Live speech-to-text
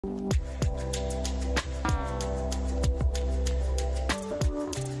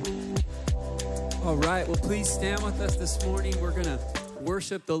All right, well, please stand with us this morning. We're going to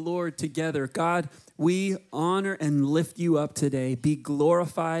worship the Lord together. God, we honor and lift you up today. Be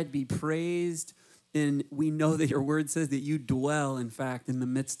glorified, be praised. And we know that your word says that you dwell, in fact, in the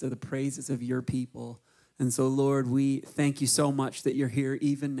midst of the praises of your people. And so, Lord, we thank you so much that you're here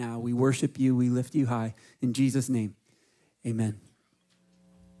even now. We worship you. We lift you high. In Jesus' name, amen.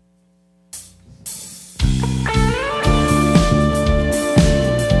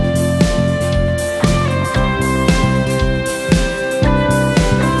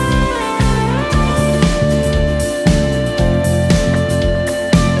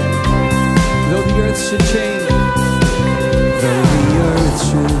 Should change, though the earth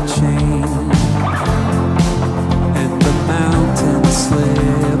should change, and the mountains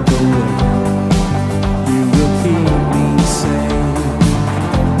slip away, you will keep me safe.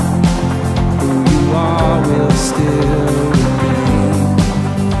 Who you are will still remain,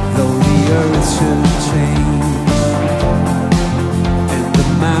 though the earth should change, and the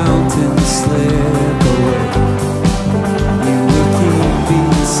mountains slip away, you will keep me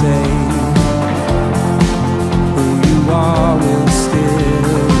safe. Will still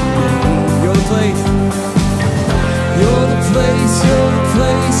remain. You're the place. You're the place. You're the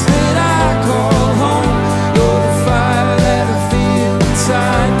place that I call home. You're the fire that I feel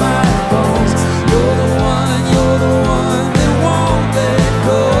inside my bones. You're the one that won't let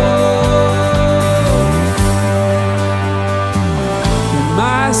go. In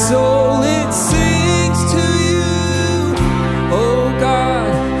my soul it sings to you, oh God,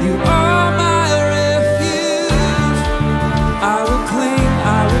 you are my I will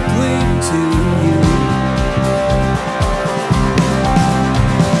cling to you.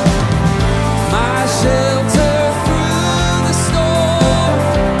 My shelter through the storm,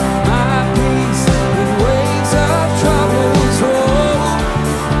 my peace when waves of troubles roll.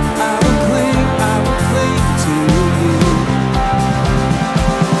 I will cling to you.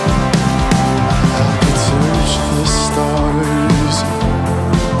 I could search the stars,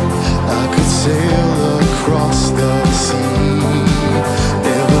 I could sail across the sea,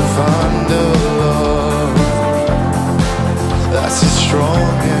 never find a love that's as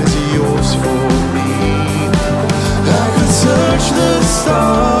strong as yours for me. I could search the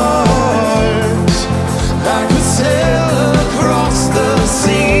stars, I could sail across the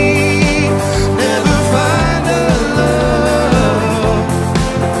sea, never find a love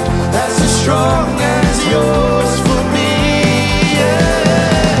that's as strong as yours for me.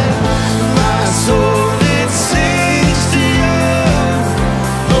 Yeah. My soul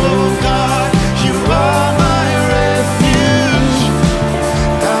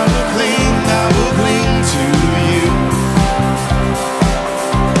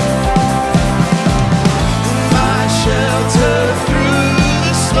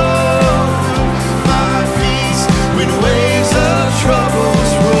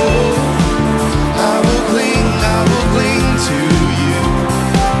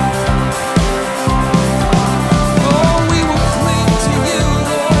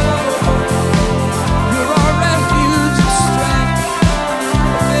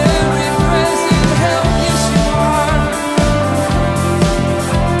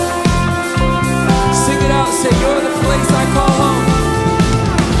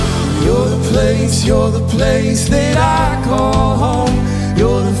you're the place that I call home.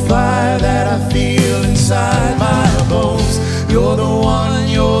 You're the fire that I feel inside my bones. You're the one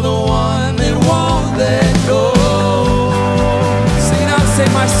that won't let go. Sing it out, say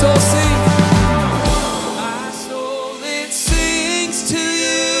my soul sings. My soul it sings to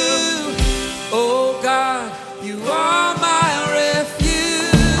you, oh God, you are my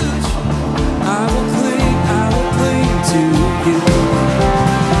refuge. I will cling to you.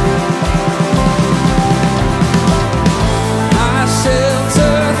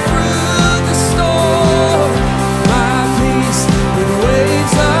 Shelter through the storm, my peace when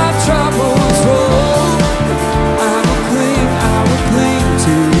waves of troubles roll. I will cling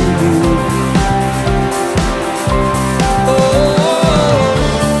to you. Oh,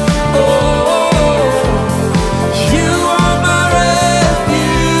 you are my refuge.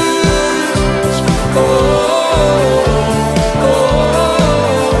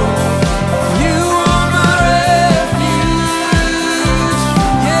 You are my refuge.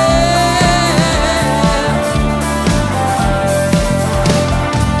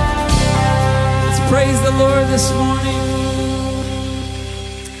 Praise the Lord this morning.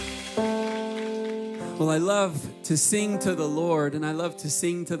 Well, I love to sing to the Lord, and I love to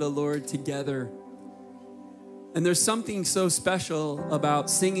sing to the Lord together. And there's something so special about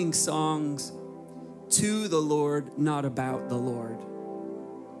singing songs to the Lord, not about the Lord.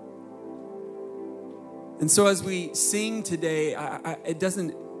 And so as we sing today, it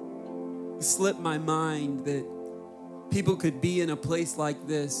doesn't slip my mind that people could be in a place like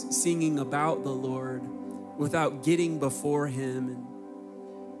this singing about the Lord without getting before him and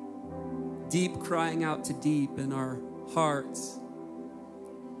deep crying out to deep in our hearts,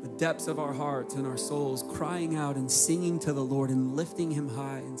 the depths of our hearts and our souls, crying out and singing to the Lord and lifting him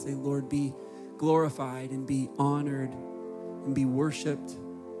high and say, Lord, be glorified and be honored and be worshiped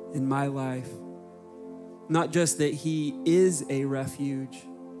in my life. Not just that he is a refuge,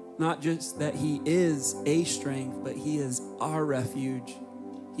 not just that he is a strength, but he is our refuge.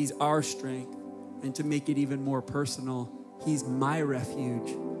 He's our strength. And to make it even more personal, he's my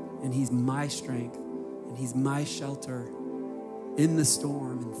refuge and he's my strength and he's my shelter in the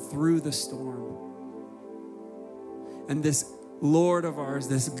storm and through the storm. And this Lord of ours,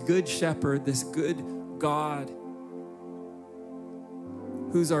 this good shepherd, this good God,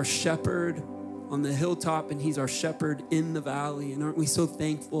 who's our shepherd on the hilltop and he's our shepherd in the valley. And aren't we so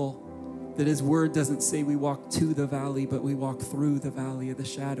thankful that his word doesn't say we walk to the valley, but we walk through the valley of the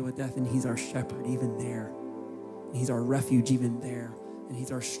shadow of death, and he's our shepherd even there. And he's our refuge even there. And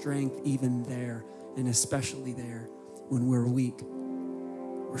he's our strength even there, and especially there when we're weak.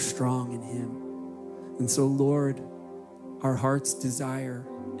 We're strong in him. And so, Lord, our heart's desire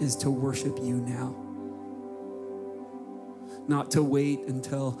is to worship you now. Not to wait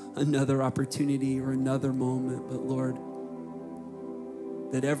until another opportunity or another moment, but Lord,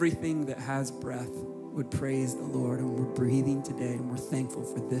 that everything that has breath would praise the Lord. And we're breathing today, and we're thankful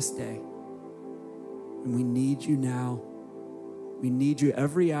for this day. And we need you now. We need you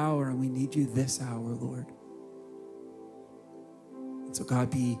every hour, and we need you this hour, Lord. And so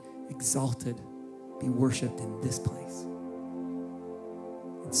God, be exalted, be worshiped in this place,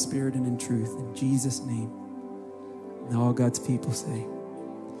 in spirit and in truth, in Jesus' name. And all God's people say,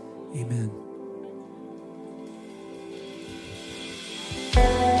 amen.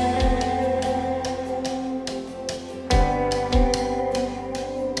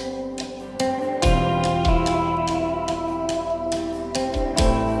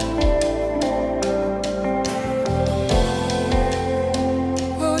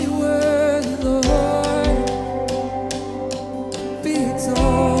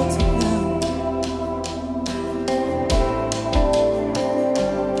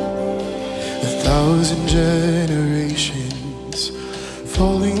 Generations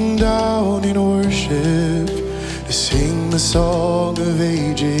falling down in worship to sing the song of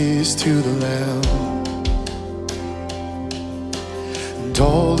ages to the Lamb. And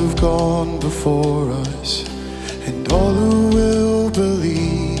all who've gone before us and all who will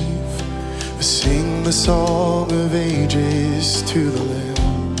believe will sing the song of ages to the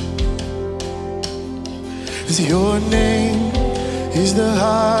Lamb. As your name is the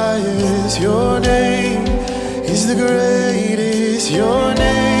highest, your name is the greatest, your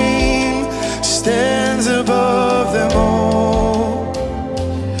name stands above them all,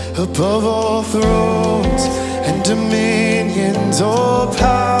 above all thrones and dominions, all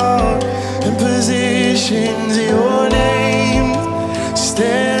power and positions. Your name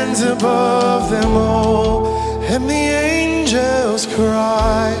stands above them all, and the angels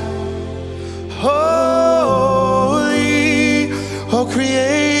cry, holy, all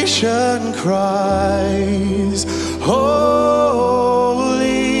creation cries, holy,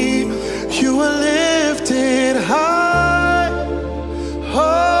 you are lifted high,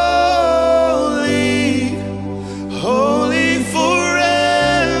 holy, holy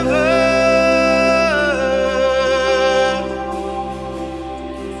forever.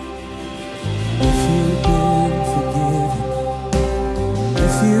 If you've been forgiven,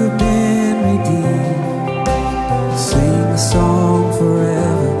 if you've been redeemed, sing a song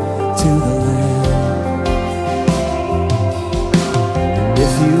forever to the Lamb. And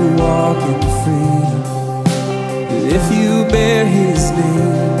if you walk in freedom, if you bear his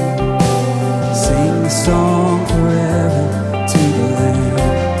name, sing the song forever to the Lamb.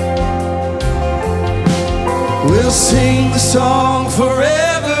 We'll sing the song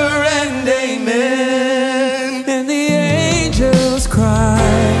forever and amen. And the angels cry,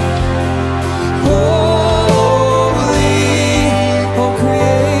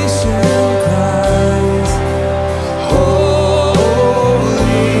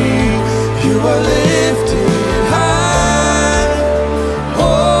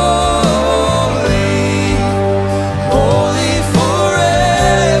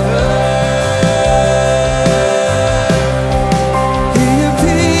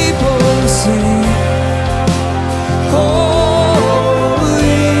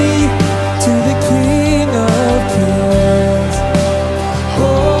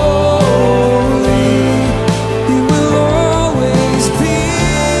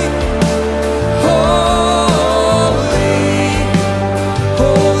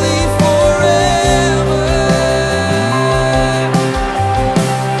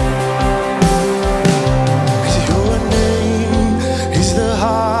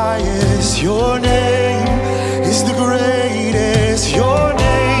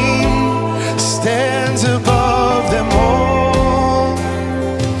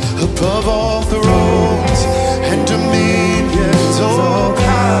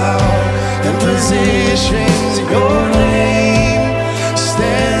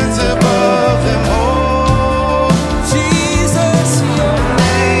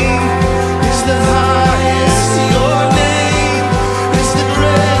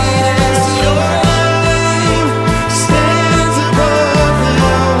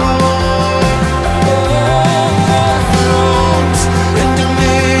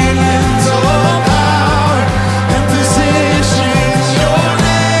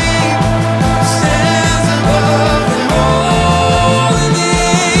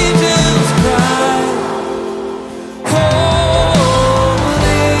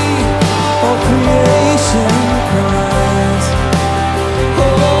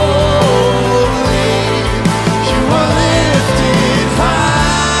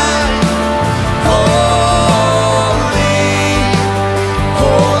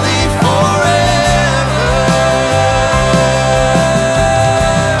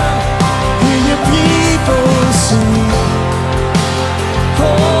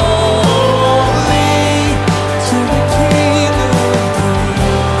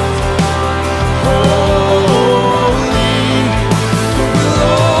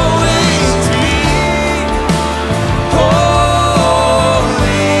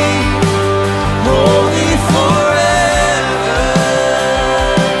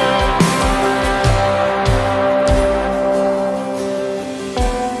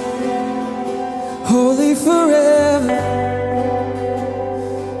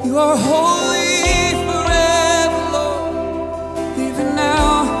 You are holy forever, Lord. Even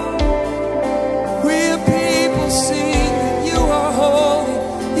now, we your people sing that you are holy,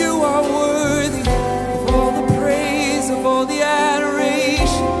 you are worthy of all the praise, of all the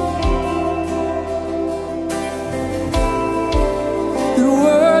adoration. And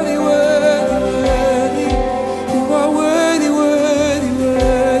worthy, worthy, worthy, you are worthy, worthy,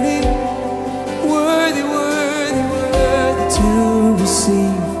 worthy, worthy, worthy, worthy to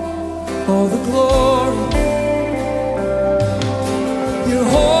receive all the glory. You're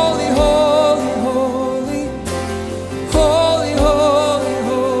holy, holy, holy, holy, holy,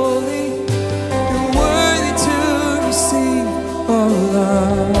 holy. You're worthy to receive all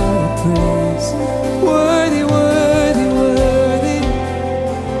our praise. Worthy, worthy, worthy.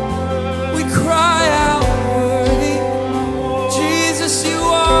 We cry out, worthy. Jesus, you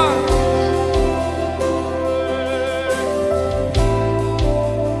are.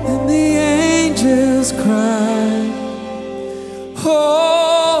 And the angels cry,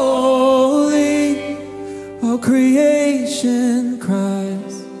 holy. All creation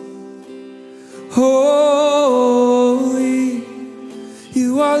cries, holy.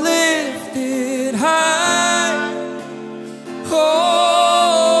 You are lifted high,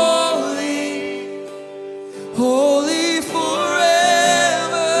 holy, holy forever.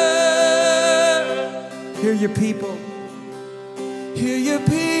 Hear your people. Hear your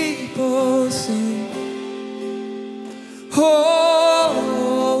people sing. Holy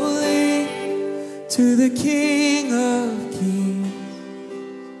to the King of Kings.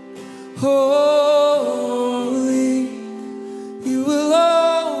 Holy, you will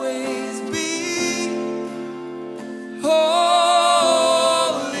always be. Holy,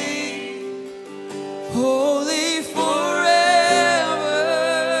 holy forever.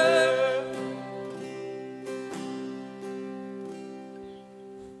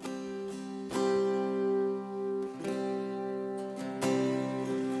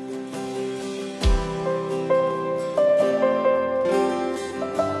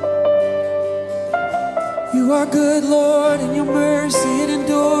 You are good, Lord, and your mercy, it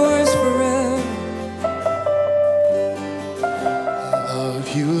endures forever. Love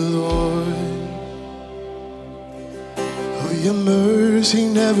you, Lord. Oh, your mercy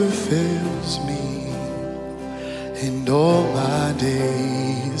never fails me. And all my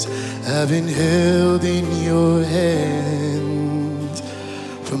days I've been held in your hands.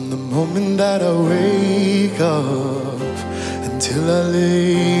 From the moment that I wake up until I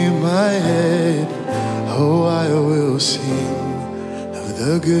lay my head, oh, I will sing of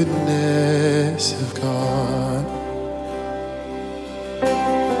the goodness of God.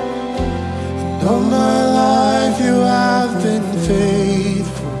 And all my life you have been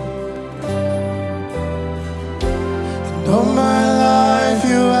faithful. And all my life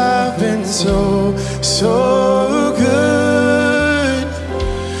you have been so, so good.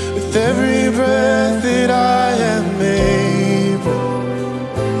 With every breath that I am able,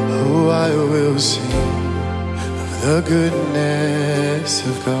 oh, I will sing the goodness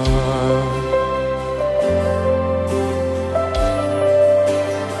of God.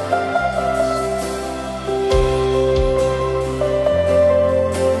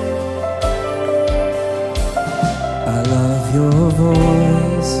 I love your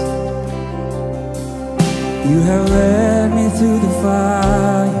voice. You have led me through the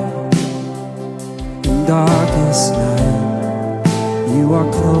fire in darkest night. You are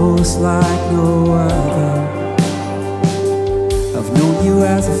close like no other. I've known you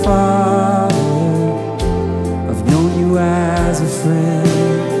as a father, I've known you as a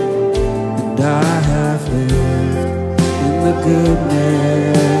friend, and I have lived in the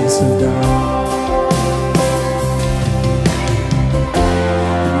goodness of God.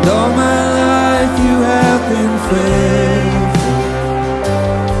 And all my life you have been faithful,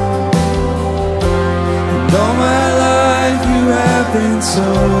 and all my life you have been so,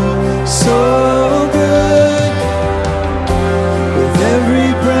 so good.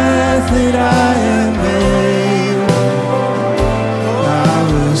 Every breath that I am able, I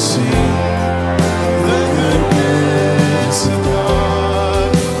will sing the goodness of God.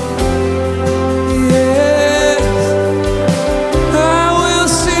 Yes, I will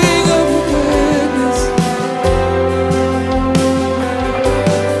sing of your goodness.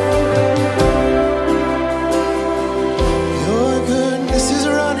 Your goodness is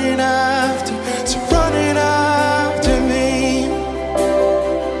running after, it's running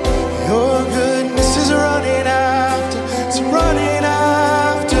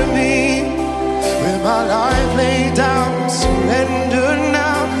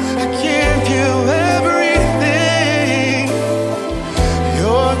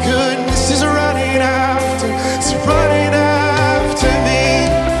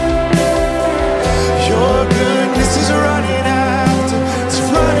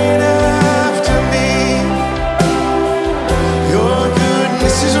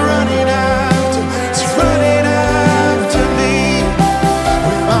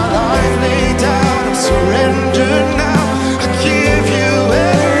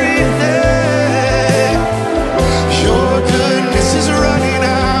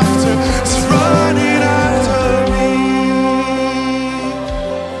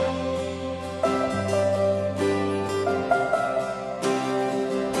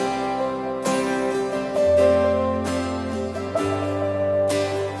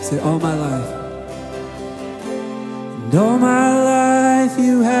Say, all my life. And all my life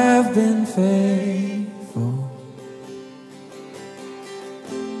you have been faithful.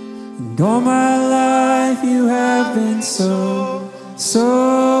 And all my life you have been so,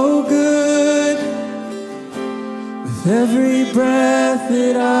 so good. With every breath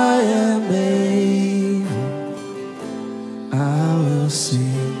that I am able, I will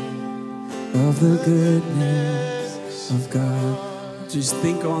sing of the goodness of God. Just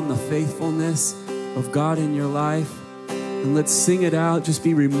think on the faithfulness of God in your life, and let's sing it out. Just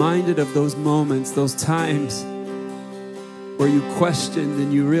be reminded of those moments, those times where you questioned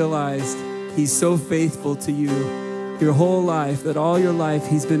and you realized He's so faithful to you your whole life, that all your life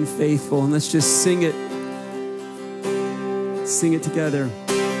He's been faithful. And let's just sing it. Sing it together.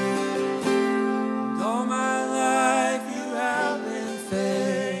 All my life you have been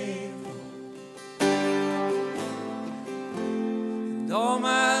faithful. And all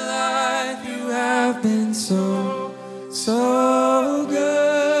my life you have been so, so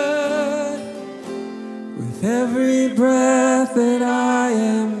good. With every breath that I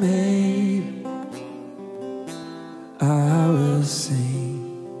am able, I will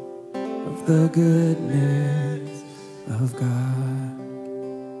sing of the goodness of God.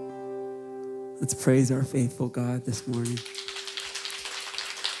 Let's praise our faithful God this morning.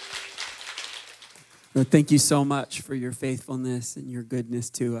 Lord, thank you so much for your faithfulness and your goodness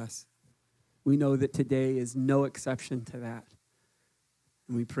to us. We know that today is no exception to that.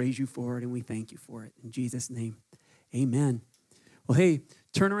 And we praise you for it and we thank you for it. In Jesus' name, amen. Well, hey,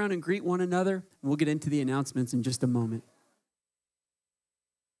 turn around and greet one another. We'll get into the announcements in just a moment.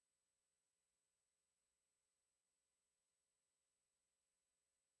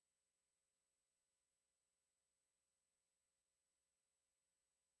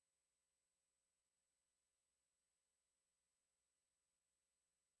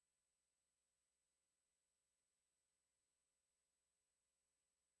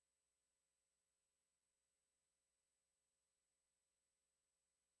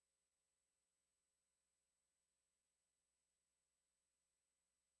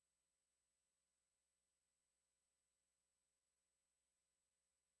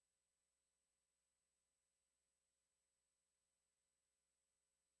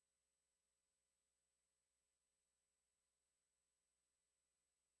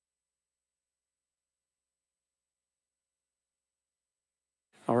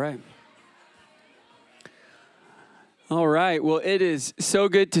 All right. All right. Well, it is so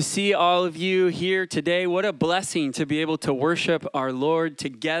good to see all of you here today. What a blessing to be able to worship our Lord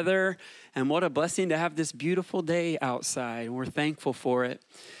together. And what a blessing to have this beautiful day outside. We're thankful for it.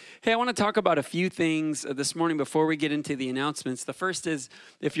 Hey, I want to talk about a few things this morning before we get into the announcements. The first is,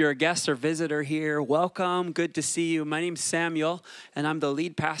 if you're a guest or visitor here, welcome. Good to see you. My name's Samuel, and I'm the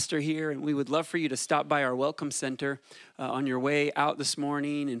lead pastor here, and we would love for you to stop by our Welcome Center on your way out this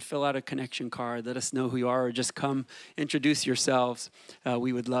morning and fill out a connection card. Let us know who you are, or just come introduce yourselves.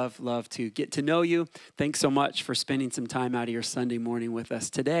 We would love to get to know you. Thanks so much for spending some time out of your Sunday morning with us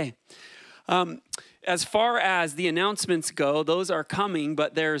today. As far as the announcements go, those are coming,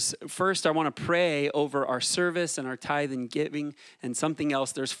 but first I want to pray over our service and our tithe and giving and something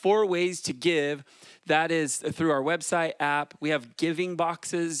else. There's 4 ways to give. That is through our website app. We have giving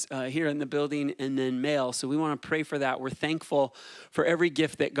boxes here in the building, and then mail. So we want to pray for that. We're thankful for every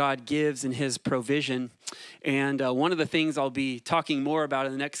gift that God gives and His provision. And one of the things I'll be talking more about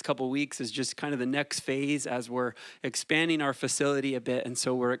in the next couple of weeks is just kind of the next phase as we're expanding our facility a bit. And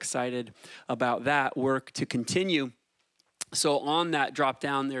so we're excited about that work to continue. So on that drop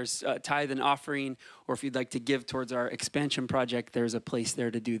down, there's tithe and offering, or if you'd like to give towards our expansion project, there's a place there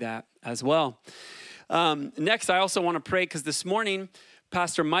to do that as well. Next, I also want to pray because this morning,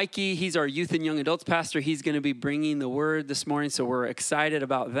 Pastor Mychal, he's our youth and young adults pastor. He's going to be bringing the word this morning, so we're excited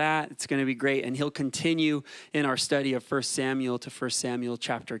about that. It's going to be great, and he'll continue in our study of 1 Samuel to 1 Samuel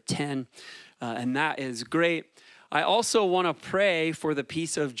chapter 10, and that is great. I also want to pray for the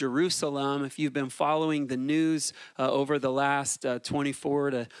peace of Jerusalem. If you've been following the news over the last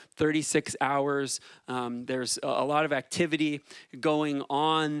 24 to 36 hours, there's a lot of activity going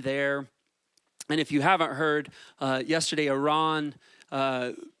on there. And if you haven't heard, yesterday Iran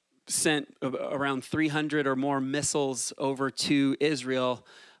sent around 300 or more missiles over to Israel.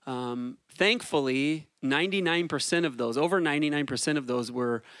 Thankfully, 99% of those, over 99% of those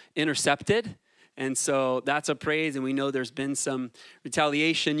were intercepted. And so that's a praise, and we know there's been some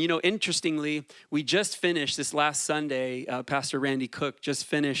retaliation. You know, interestingly, we just finished this last Sunday, Pastor Randy Cook just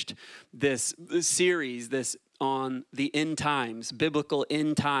finished this series, on the end times, biblical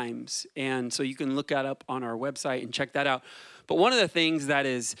end times. And so you can look that up on our website and check that out. But one of the things that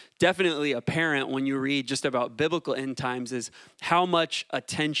is definitely apparent when you read just about biblical end times is how much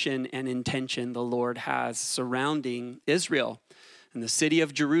attention and intention the Lord has surrounding Israel and the city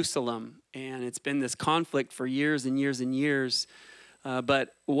of Jerusalem. And it's been this conflict for years and years and years.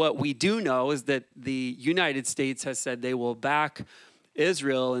 But what we do know is that the United States has said they will back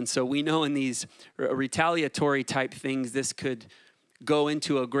Israel. And so we know in these retaliatory type things, this could go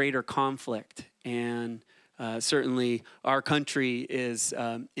into a greater conflict. And certainly our country is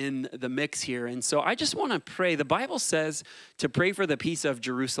in the mix here. And so I just want to pray. The Bible says to pray for the peace of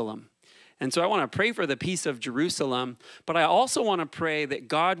Jerusalem. And so I want to pray for the peace of Jerusalem, but I also want to pray that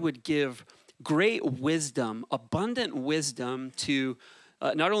God would give great wisdom, abundant wisdom to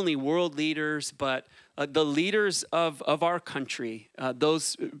not only world leaders, but the leaders of our country,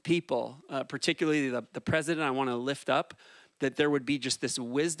 those people, particularly the president, I want to lift up, that there would be just this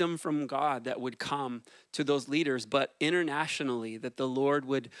wisdom from God that would come to those leaders, but internationally, that the Lord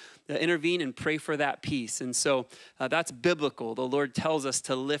would intervene and pray for that peace. And so that's biblical. The Lord tells us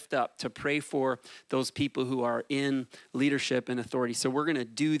to lift up, to pray for those people who are in leadership and authority. So we're going to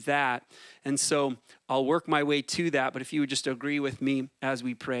do that. And so I'll work my way to that. But if you would just agree with me as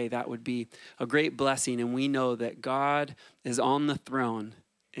we pray, that would be a great blessing. And we know that God is on the throne.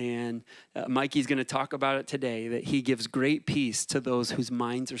 And Mikey's going to talk about it today, that he gives great peace to those whose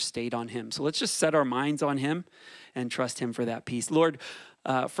minds are stayed on him. So let's just set our minds on him and trust him for that peace. Lord,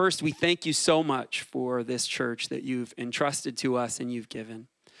 first, we thank you so much for this church that you've entrusted to us and you've given.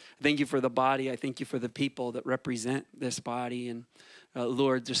 Thank you for the body. I thank you for the people that represent this body. And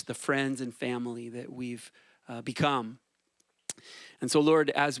Lord, just the friends and family that we've become. And so, Lord,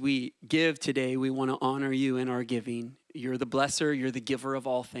 as we give today, we want to honor you in our giving. You're the blesser. You're the giver of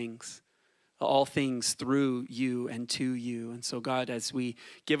all things through you and to you. And so, God, as we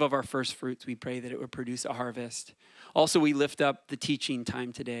give of our first fruits, we pray that it would produce a harvest. Also, we lift up the teaching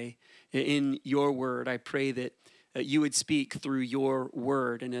time today in your word. I pray that you would speak through your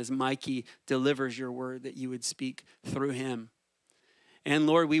word. And as Mikey delivers your word, that you would speak through him. And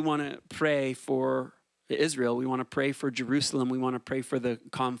Lord, we want to pray for Israel. We want to pray for Jerusalem. We want to pray for the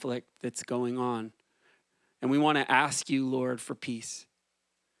conflict that's going on. And we want to ask you, Lord, for peace.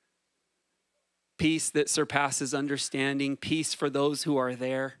 Peace that surpasses understanding. Peace for those who are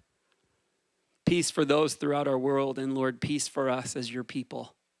there. Peace for those throughout our world. And Lord, peace for us as your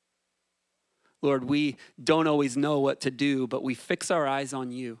people. Lord, we don't always know what to do, but we fix our eyes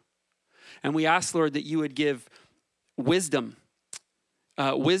on you. And we ask, Lord, that you would give wisdom,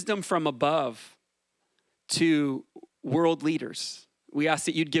 wisdom from above, to world leaders. We ask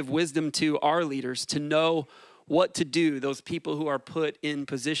that you'd give wisdom to our leaders to know what to do, those people who are put in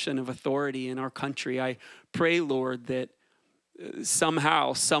position of authority in our country. I pray, Lord, that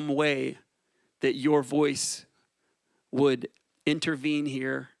somehow, some way, that your voice would intervene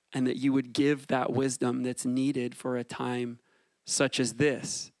here and that you would give that wisdom that's needed for a time such as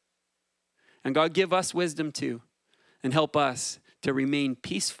this. And God, give us wisdom too, and help us to remain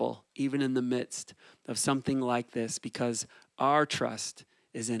peaceful even in the midst of something like this, because our trust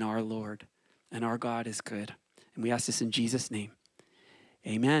is in our Lord and our God is good. And we ask this in Jesus' name.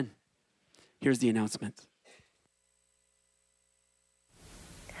 Amen. Here's the announcement.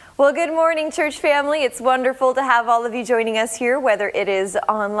 Well, good morning, church family. It's wonderful to have all of you joining us here, whether it is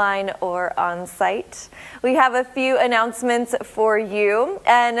online or on site. We have a few announcements for you.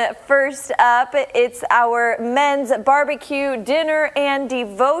 And first up, it's our men's barbecue dinner and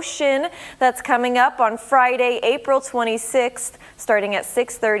devotion that's coming up on Friday, April 26th, starting at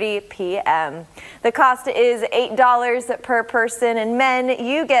 6:30 p.m. The cost is $8 per person, and men,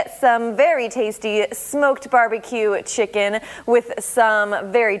 you get some very tasty smoked barbecue chicken with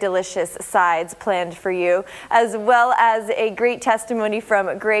some very delicious sides planned for you, as well as a great testimony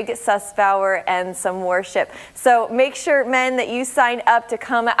from Greg Sussbauer and some worship. So make sure, men, that you sign up to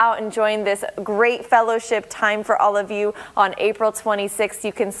come out and join this great fellowship time for all of you on April 26th.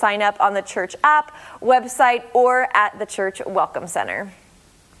 You can sign up on the church app, website, or at the church welcome center.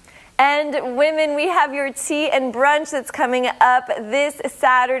 And women, we have your tea and brunch that's coming up this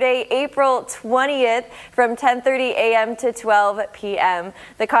Saturday, April 20th from 10:30 a.m. to 12 p.m.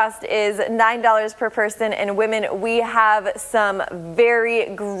 The cost is $9 per person. And women, we have some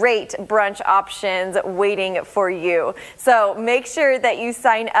very great brunch options waiting for you. So make sure that you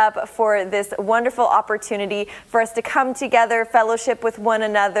sign up for this wonderful opportunity for us to come together, fellowship with one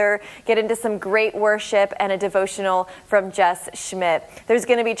another, get into some great worship and a devotional from Jess Schmidt. There's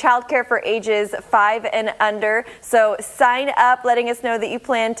going to be childcare for ages 5 and under. So sign up, letting us know that you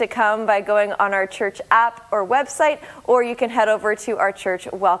plan to come by going on our church app or website, or you can head over to our church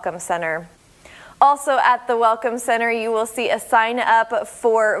welcome center. Also at the Welcome Center, you will see a sign up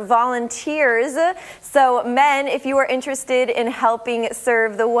for volunteers. So men, if you are interested in helping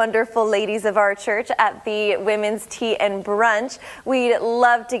serve the wonderful ladies of our church at the Women's Tea and Brunch, we'd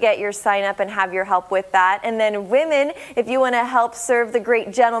love to get your sign up and have your help with that. And then women, if you want to help serve the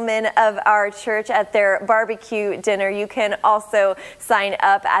great gentlemen of our church at their barbecue dinner, you can also sign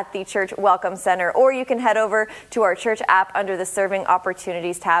up at the Church Welcome Center, or you can head over to our church app under the Serving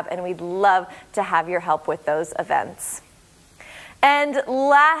Opportunities tab, and we'd love to have your help with those events. And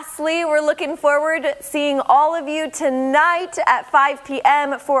lastly, we're looking forward to seeing all of you tonight at 5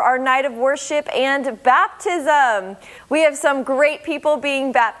 p.m. for our night of worship and baptism. We have some great people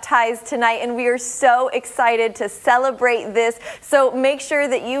being baptized tonight, and we are so excited to celebrate this. So make sure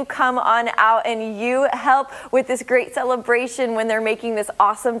that you come on out and you help with this great celebration when they're making this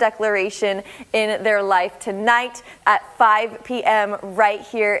awesome declaration in their life tonight at 5 p.m. right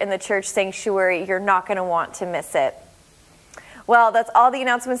here in the church sanctuary. You're not going to want to miss it. Well, that's all the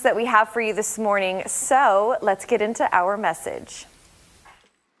announcements that we have for you this morning. So let's get into our message.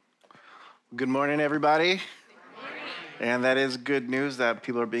 Good morning, everybody. Good morning. And that is good news that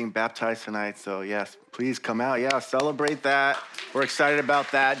people are being baptized tonight. So yes, please come out. Yeah, celebrate that. We're excited about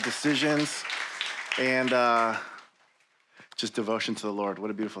that. Decisions and just devotion to the Lord.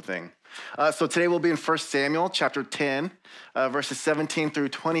 What a beautiful thing. So today we'll be in 1 Samuel chapter 10, verses 17 through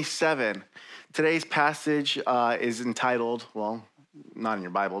 27. Today's passage is entitled, well, not in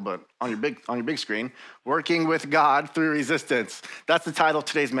your Bible, but on your big screen, Working with God Through Resistance. That's the title of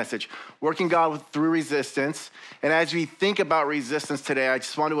today's message, Working God Through Resistance. And as we think about resistance today, I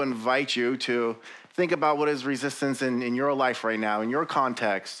just want to invite you to think about what is resistance in your life right now, in your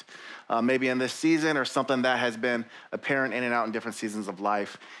context, maybe in this season or something that has been apparent in and out in different seasons of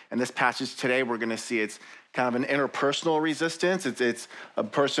life. And this passage today, we're going to see it's kind of an interpersonal resistance. It's a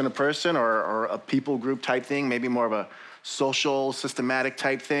person-to-person or a people group type thing, maybe more of a social, systematic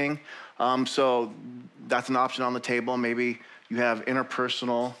type thing. So that's an option on the table. Maybe you have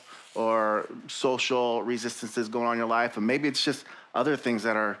interpersonal or social resistances going on in your life, and maybe it's just other things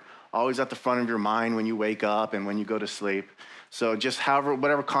that are always at the front of your mind when you wake up and when you go to sleep. So just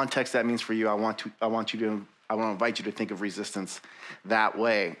whatever context that means for you, I want to invite you to think of resistance that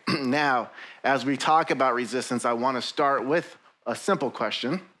way. Now, as we talk about resistance, I want to start with a simple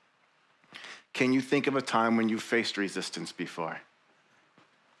question. Can you think of a time when you faced resistance before?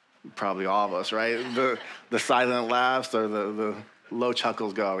 Probably all of us, right? The silent laughs or the low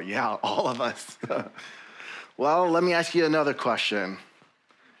chuckles go, yeah, all of us. Well, let me ask you another question.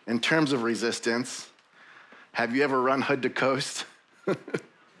 In terms of resistance, have you ever run hood to coast?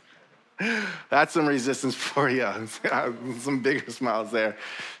 That's some resistance for you. Some bigger smiles there.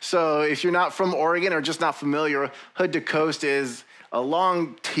 So if you're not from Oregon or just not familiar, Hood to Coast is a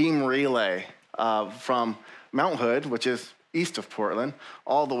long team relay from Mount Hood, which is east of Portland,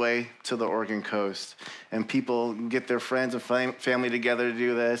 all the way to the Oregon coast. And people get their friends and family together to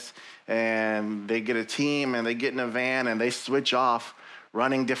do this, and they get a team and they get in a van and they switch off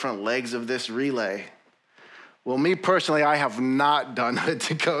running different legs of this relay. Well, me personally, I have not done Hood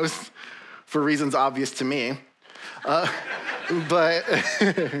to Coast for reasons obvious to me. But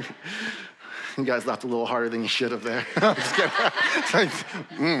you guys laughed a little harder than you should have there. I'm just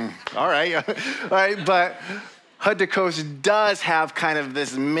kidding. All right, but Hood to Coast does have kind of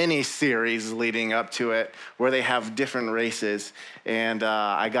this mini series leading up to it where they have different races, and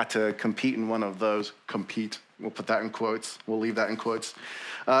I got to compete in one of those. We'll put that in quotes. We'll leave that in quotes.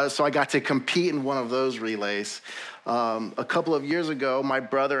 So I got to compete in one of those relays. A couple of years ago, my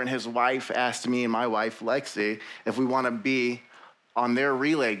brother and his wife asked me and my wife, Lexi, if we want to be on their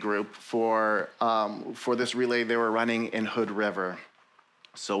relay group for this relay they were running in Hood River.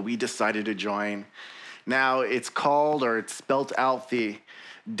 So we decided to join. Now, it's spelled out the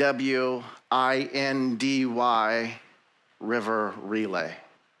WINDY River Relay.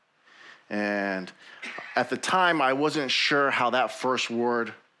 And at the time, I wasn't sure how that first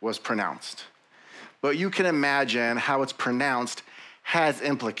word was pronounced. But you can imagine how it's pronounced has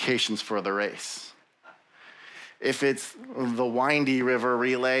implications for the race. If it's the Windy River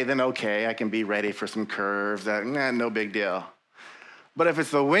Relay, then okay, I can be ready for some curves. No big deal. But if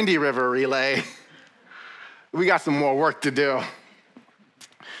it's the Windy River Relay, we got some more work to do.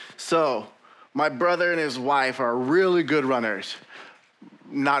 So my brother and his wife are really good runners.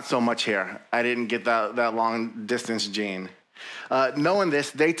 Not so much here. I didn't get that long distance gene. Knowing this,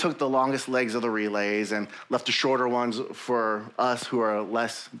 they took the longest legs of the relays and left the shorter ones for us who are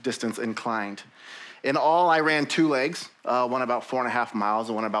less distance inclined. In all, I ran 2 legs, one about 4.5 miles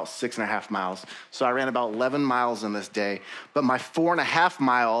and one about 6.5 miles. So I ran about 11 miles in this day. But my 4.5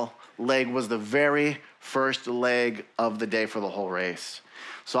 mile leg was the very first leg of the day for the whole race.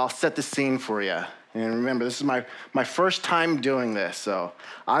 So I'll set the scene for you. And remember, this is my first time doing this, so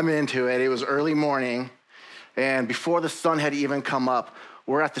I'm into it. It was early morning, and before the sun had even come up,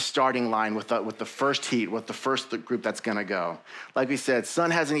 we're at the starting line with the first heat, with the first group that's gonna go. Like we said,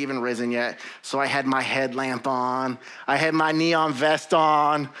 sun hasn't even risen yet, so I had my headlamp on, I had my neon vest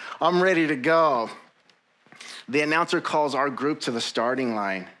on, I'm ready to go. The announcer calls our group to the starting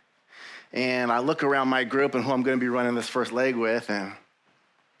line, and I look around my group and who I'm gonna be running this first leg with, and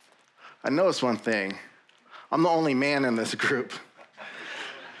I noticed one thing. I'm the only man in this group.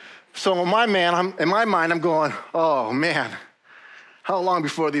 So in my mind, I'm going, oh man, how long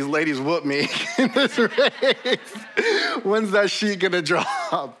before these ladies whoop me in this race? When's that sheet gonna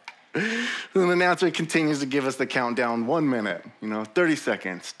drop? And the announcer continues to give us the countdown, 1 minute, 30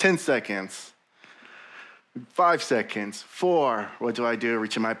 seconds, 10 seconds, 5 seconds, 4. What do?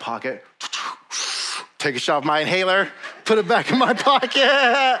 Reach in my pocket, take a shot of my inhaler, put it back in my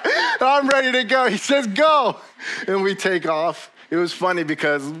pocket. I'm ready to go. He says, go. And we take off. It was funny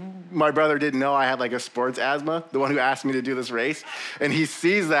because my brother didn't know I had like a sports asthma, the one who asked me to do this race. And he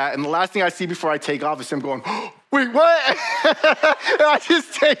sees that. And the last thing I see before I take off is him going, oh, wait, what? And I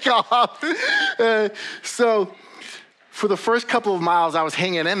just take off. So for the first couple of miles, I was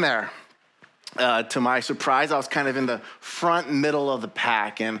hanging in there. To my surprise, I was kind of in the front middle of the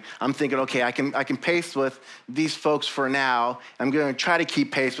pack, and I'm thinking, okay, I can pace with these folks for now. I'm going to try to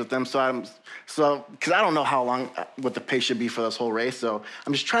keep pace with them, because I don't know how long what the pace should be for this whole race, so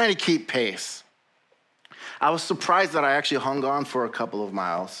I'm just trying to keep pace. I was surprised that I actually hung on for a couple of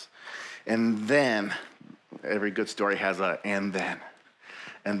miles, and then every good story has a and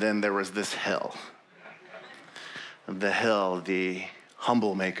then there was this hill. The hill, the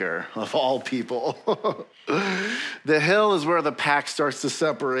humble maker of all people. The hill is where the pack starts to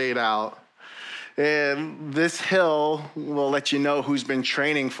separate out. And this hill will let you know who's been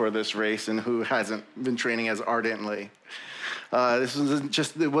training for this race and who hasn't been training as ardently.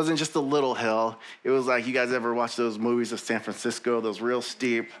 It wasn't just a little hill. It was like, you guys ever watch those movies of San Francisco, those real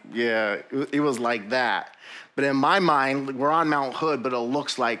steep? Yeah, it was like that. But in my mind, we're on Mount Hood, but it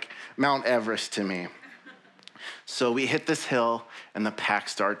looks like Mount Everest to me. So we hit this hill, and the pack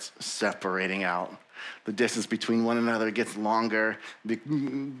starts separating out. The distance between one another gets longer.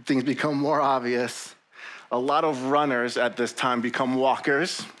 Things become more obvious. A lot of runners at this time become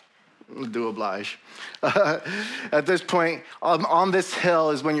walkers. Do oblige. At this point, on this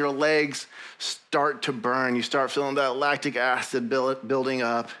hill is when your legs start to burn. You start feeling that lactic acid building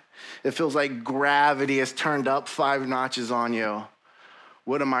up. It feels like gravity has turned up 5 notches on you.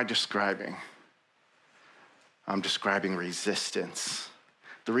 What am I describing? I'm describing resistance.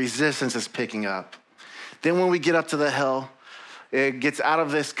 The resistance is picking up. Then when we get up to the hill, it gets out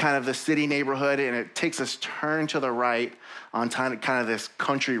of this kind of the city neighborhood and it takes us turn to the right on kind of this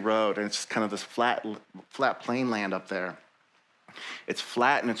country road, and it's kind of this flat plain land up there. It's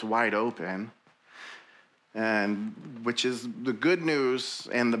flat and it's wide open, and which is the good news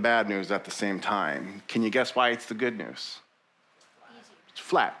and the bad news at the same time. Can you guess why it's the good news? It's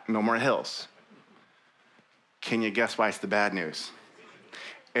flat, no more hills. Can you guess why it's the bad news?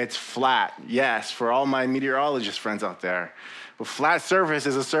 It's flat, yes, for all my meteorologist friends out there. A flat surface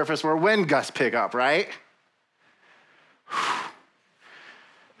is a surface where wind gusts pick up, right?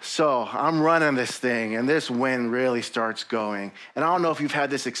 So I'm running this thing, and this wind really starts going. And I don't know if you've had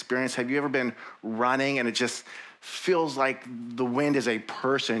this experience. Have you ever been running, and it just feels like the wind is a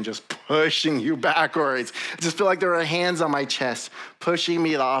person just pushing you backwards? I just feel like there are hands on my chest pushing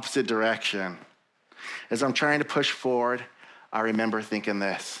me the opposite direction. As I'm trying to push forward, I remember thinking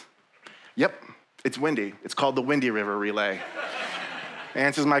this. Yep, it's windy. It's called the Windy River Relay.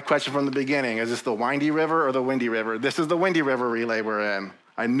 Answers my question from the beginning. Is this the Windy River or the Windy River? This is the Windy River Relay we're in.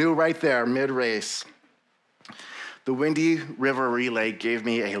 I knew right there, mid-race. The Windy River Relay gave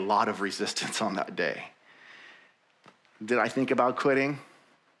me a lot of resistance on that day. Did I think about quitting?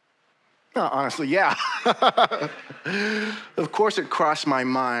 No, honestly, yeah. Of course it crossed my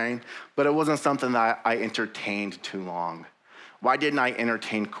mind, but it wasn't something that I entertained too long. Why didn't I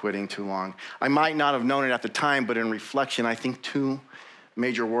entertain quitting too long? I might not have known it at the time, but in reflection, I think 2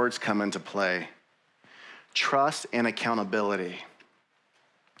 major words come into play: trust and accountability.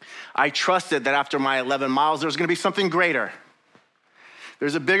 I trusted that after my 11 miles, there was gonna be something greater.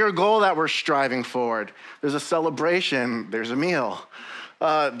 There's a bigger goal that we're striving forward. There's a celebration, there's a meal.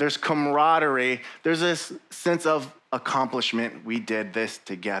 There's camaraderie. There's this sense of accomplishment. We did this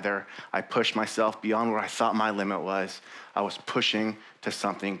together. I pushed myself beyond where I thought my limit was. I was pushing to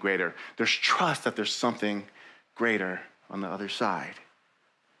something greater. There's trust that there's something greater on the other side.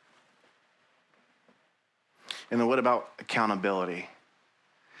 And then what about accountability?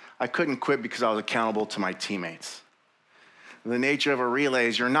 I couldn't quit because I was accountable to my teammates. The nature of a relay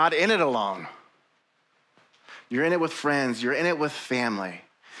is you're not in it alone. You're in it with friends. You're in it with family.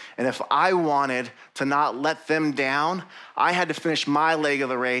 And if I wanted to not let them down, I had to finish my leg of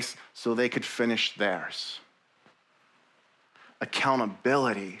the race so they could finish theirs.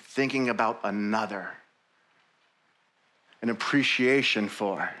 Accountability, thinking about another, an appreciation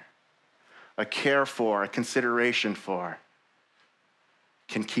for, a care for, a consideration for,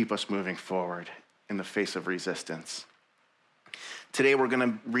 can keep us moving forward in the face of resistance. Today we're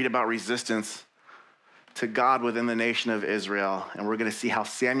going to read about resistance to God within the nation of Israel, and we're going to see how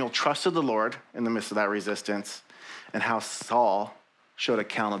Samuel trusted the Lord in the midst of that resistance and how Saul showed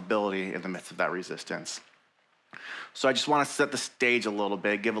accountability in the midst of that resistance. So I just want to set the stage a little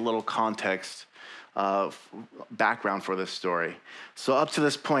bit, give a little context of background for this story. So up to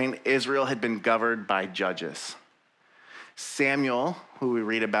this point, Israel had been governed by judges. Samuel, who we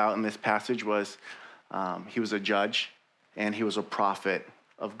read about in this passage, he was a judge and he was a prophet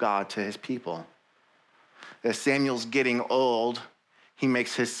of God to his people. As Samuel's getting old, he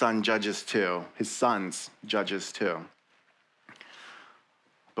makes his sons judges too.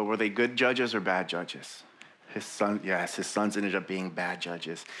 But were they good judges or bad judges? His sons ended up being bad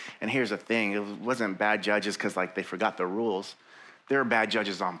judges. And here's the thing, it wasn't bad judges because they forgot the rules. They were bad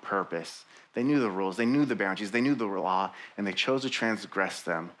judges on purpose. They knew the rules, they knew the boundaries, they knew the law, and they chose to transgress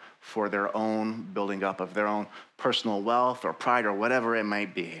them for their own building up of their own personal wealth or pride or whatever it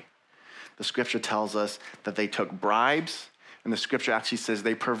might be. The scripture tells us that they took bribes, and the scripture actually says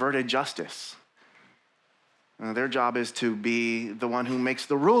they perverted justice. Their job is to be the one who makes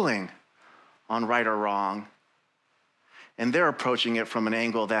the ruling on right or wrong, and they're approaching it from an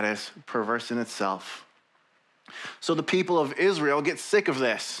angle that is perverse in itself. So the people of Israel get sick of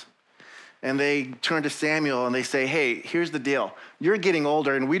this, and they turn to Samuel and they say, hey, here's the deal. You're getting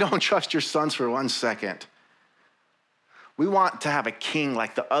older, and we don't trust your sons for 1 second. We want to have a king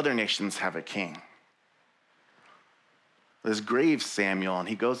like the other nations have a king. This grieves Samuel, and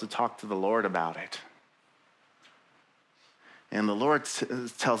he goes to talk to the Lord about it. And the Lord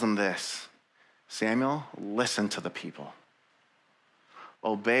tells him this, Samuel, listen to the people.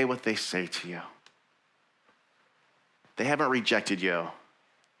 Obey what they say to you. They haven't rejected you.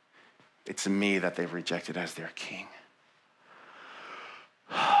 It's me that they've rejected as their king.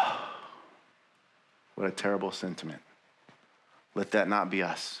 What a terrible sentiment. Let that not be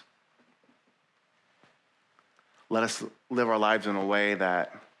us. Let us live our lives in a way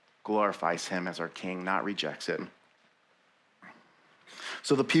that glorifies him as our king, not rejects him.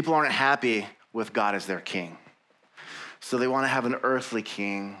 So the people aren't happy with God as their king. So they want to have an earthly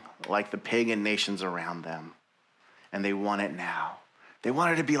king like the pagan nations around them. And they want it now. They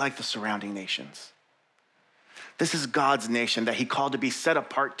want it to be like the surrounding nations. This is God's nation that he called to be set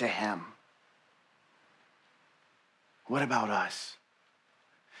apart to him. What about us?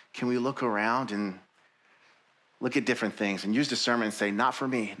 Can we look around and look at different things and use discernment and say, not for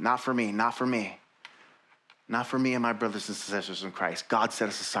me, not for me, not for me. Not for me and my brothers and sisters in Christ. God set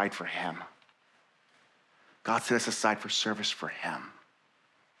us aside for him. God set us aside for service for him.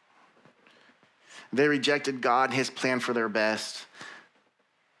 They rejected God and his plan for their best.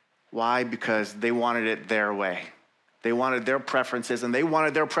 Why? Because they wanted it their way. They wanted their preferences, and they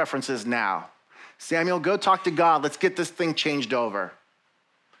wanted their preferences now. Samuel, go talk to God. Let's get this thing changed over.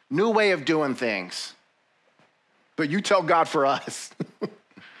 New way of doing things. But you tell God for us.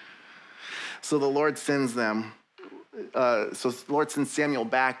 So the Lord sends them. So the Lord sends Samuel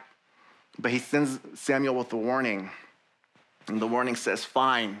back, but he sends Samuel with a warning. And the warning says,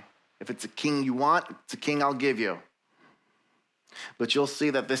 fine, if it's a king you want, it's a king I'll give you. But you'll see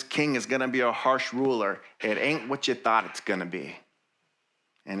that this king is going to be a harsh ruler. It ain't what you thought it's going to be.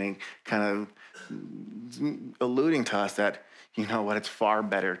 And he kind of alluding to us that, you know what, it's far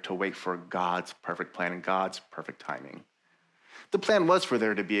better to wait for God's perfect plan and God's perfect timing. The plan was for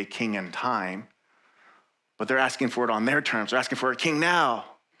there to be a king in time, but they're asking for it on their terms. They're asking for a king now,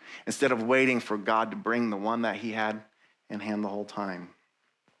 instead of waiting for God to bring the one that he had in hand the whole time.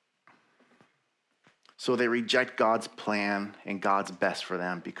 So they reject God's plan and God's best for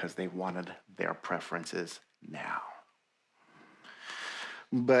them because they wanted their preferences now.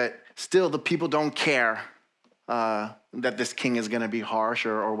 But still, the people don't care that this king is going to be harsh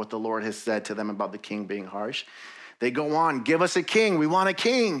or what the Lord has said to them about the king being harsh. They go on, give us a king. We want a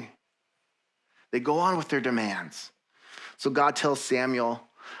king. They go on with their demands. So God tells Samuel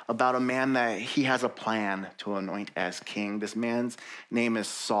about a man that he has a plan to anoint as king. This man's name is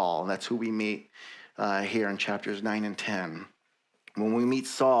Saul. That's who we meet here in chapters 9 and 10. When we meet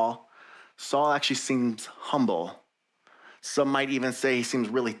Saul, Saul actually seems humble. Some might even say he seems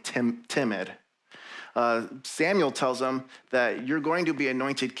really timid. Samuel tells him that you're going to be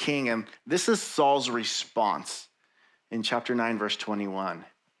anointed king, and this is Saul's response in chapter 9, verse 21.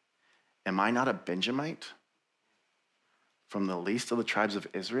 Am I not a Benjamite from the least of the tribes of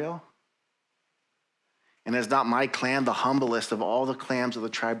Israel? And is not my clan the humblest of all the clans of the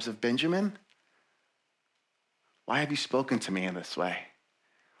tribes of Benjamin? Why have you spoken to me in this way?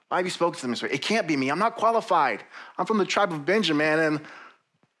 Why have you spoken to them this way? It can't be me. I'm not qualified. I'm from the tribe of Benjamin, and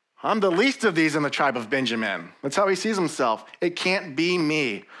I'm the least of these in the tribe of Benjamin. That's how he sees himself. It can't be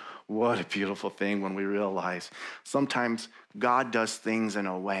me. What a beautiful thing when we realize sometimes God does things in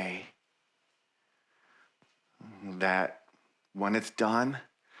a way that when it's done,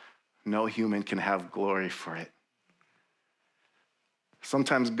 no human can have glory for it.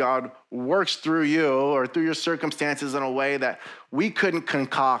 Sometimes God works through you or through your circumstances in a way that we couldn't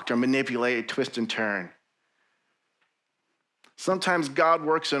concoct or manipulate, twist and turn. Sometimes God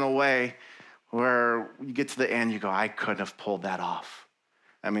works in a way where you get to the end, you go, I couldn't have pulled that off.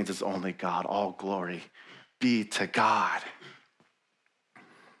 That means it's only God. All glory be to God.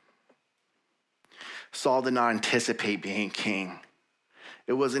 Saul did not anticipate being king.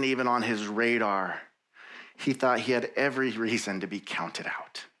 It wasn't even on his radar. He thought he had every reason to be counted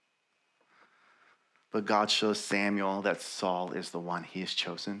out. But God shows Samuel that Saul is the one he has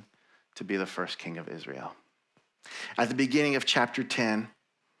chosen to be the first king of Israel. At the beginning of chapter 10,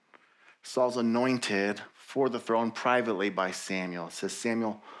 Saul's anointed for the throne privately by Samuel. It says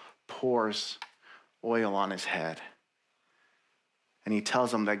Samuel pours oil on his head. And he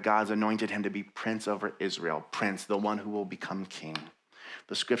tells him that God's anointed him to be prince over Israel, prince, the one who will become king.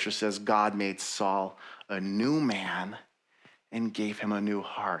 The scripture says God made Saul a new man and gave him a new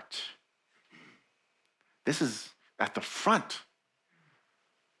heart. This is at the front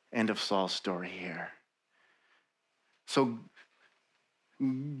end of Saul's story here. So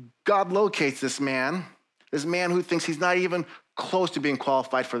God locates this man who thinks he's not even close to being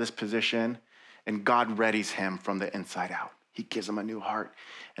qualified for this position, and God readies him from the inside out. He gives him a new heart,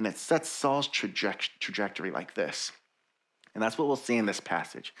 and it sets Saul's trajectory like this. And that's what we'll see in this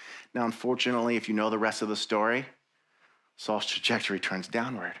passage. Now, unfortunately, if you know the rest of the story, Saul's trajectory turns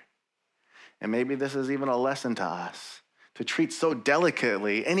downward. And maybe this is even a lesson to us, to treat so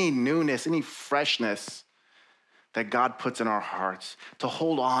delicately any newness, any freshness that God puts in our hearts, to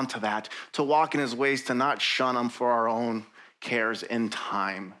hold on to that, to walk in his ways, to not shun him for our own cares in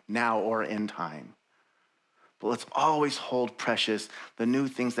time, now or in time. But let's always hold precious the new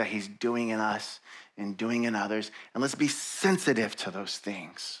things that he's doing in us and doing in others, and let's be sensitive to those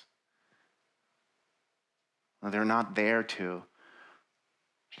things. They're not there to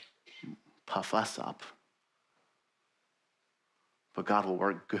puff us up, but God will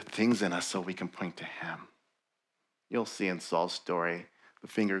work good things in us so we can point to him. You'll see in Saul's story, the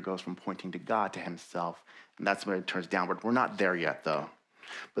finger goes from pointing to God to himself, and that's when it turns downward. We're not there yet, though.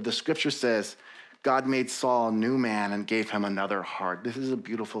 But the scripture says, God made Saul a new man and gave him another heart. This is a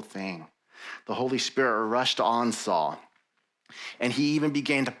beautiful thing. The Holy Spirit rushed on Saul, and he even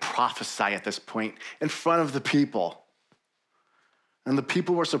began to prophesy at this point in front of the people. And the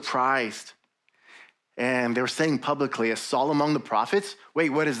people were surprised. And they were saying publicly, is Saul among the prophets?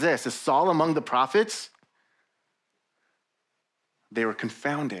 Wait, what is this? Is Saul among the prophets? They were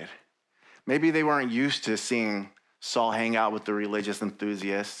confounded. Maybe they weren't used to seeing Saul hang out with the religious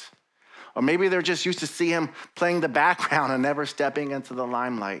enthusiasts. Or maybe they're just used to see him playing the background and never stepping into the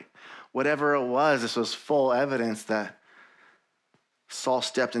limelight. Whatever it was, this was full evidence that Saul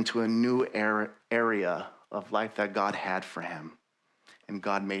stepped into a new area of life that God had for him. And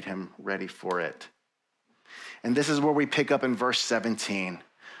God made him ready for it. And this is where we pick up in verse 17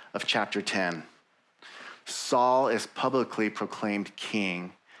 of chapter 10. Saul is publicly proclaimed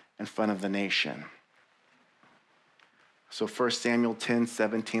king in front of the nation. So 1 Samuel 10,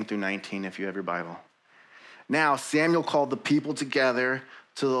 17 through 19, if you have your Bible. Now, Samuel called the people together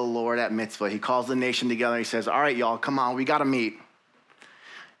to the Lord at Mitzvah. He calls the nation together. He says, all right, y'all, come on, we got to meet.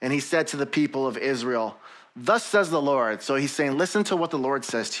 And he said to the people of Israel, thus says the Lord. So he's saying, listen to what the Lord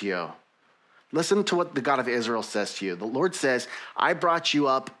says to you. Listen to what the God of Israel says to you. The Lord says, I brought you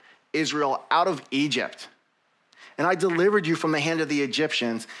up, Israel, out of Egypt. And I delivered you from the hand of the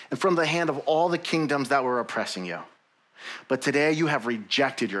Egyptians and from the hand of all the kingdoms that were oppressing you. But today you have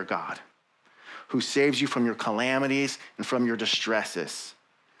rejected your God, who saves you from your calamities and from your distresses.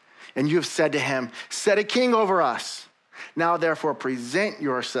 And you have said to him, set a king over us. Now therefore present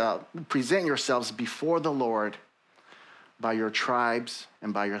yourselves before the Lord by your tribes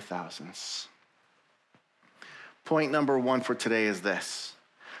and by your thousands. Point number one for today is this.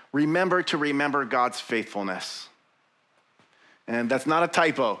 Remember to remember God's faithfulness. And that's not a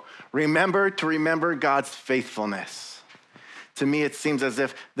typo. Remember to remember God's faithfulness. To me, it seems as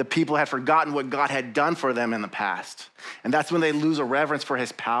if the people had forgotten what God had done for them in the past. And that's when they lose a reverence for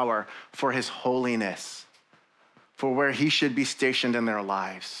his power, for his holiness, for where he should be stationed in their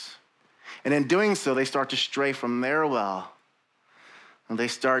lives. And in doing so, they start to stray from their well. And they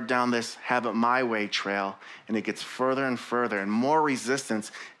start down this have it my way trail, and it gets further and further, and more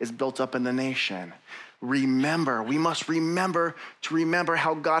resistance is built up in the nation. Remember, we must remember to remember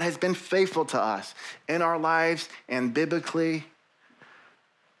how God has been faithful to us in our lives and biblically.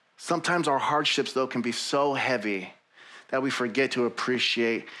 Sometimes our hardships, though, can be so heavy that we forget to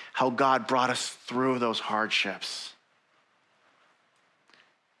appreciate how God brought us through those hardships.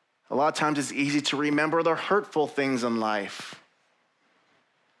 A lot of times it's easy to remember the hurtful things in life.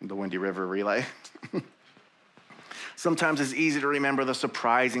 The Windy River Relay. Sometimes it's easy to remember the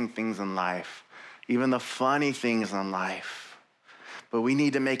surprising things in life, even the funny things in life. But we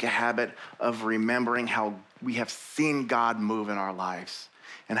need to make a habit of remembering how we have seen God move in our lives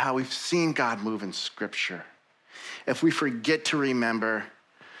and how we've seen God move in Scripture. If we forget to remember,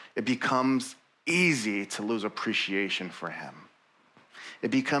 it becomes easy to lose appreciation for him.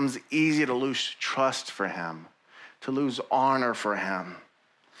 It becomes easy to lose trust for him, to lose honor for him,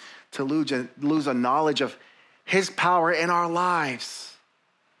 to lose a knowledge of his power in our lives.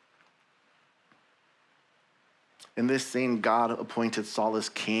 In this scene, God appointed Saul as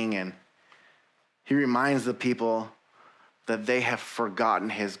king, and he reminds the people that they have forgotten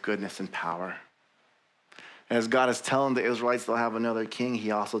his goodness and power. As God is telling the Israelites they'll have another king,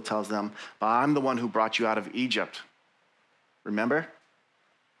 he also tells them, but I'm the one who brought you out of Egypt. Remember?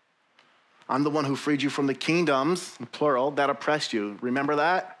 I'm the one who freed you from the kingdoms, plural, that oppressed you. Remember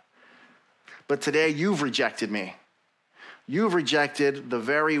that? But today you've rejected me. You've rejected the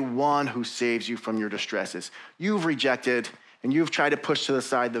very one who saves you from your distresses. You've rejected and you've tried to push to the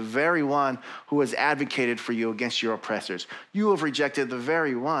side the very one who has advocated for you against your oppressors. You have rejected the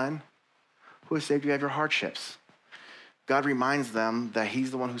very one who has saved you of your hardships. God reminds them that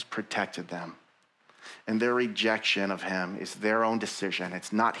he's the one who's protected them. And their rejection of him is their own decision.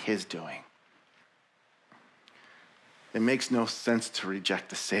 It's not his doing. It makes no sense to reject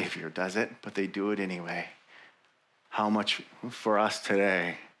the Savior, does it? But they do it anyway. How much for us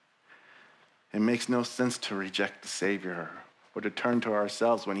today? It makes no sense to reject the Savior or to turn to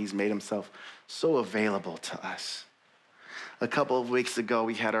ourselves when he's made himself so available to us. A couple of weeks ago,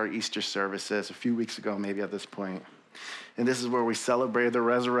 we had our Easter services, a few weeks ago maybe at this point. And this is where we celebrated the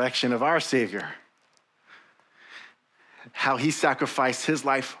resurrection of our Savior. How he sacrificed his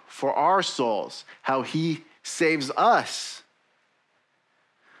life for our souls, how he saves us.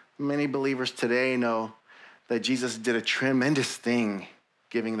 Many believers today know that Jesus did a tremendous thing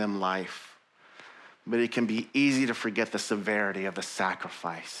giving them life. But it can be easy to forget the severity of the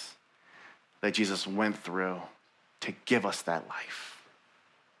sacrifice that Jesus went through to give us that life.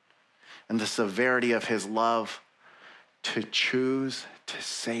 And the severity of his love to choose to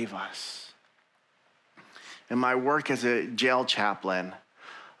save us. In my work as a jail chaplain,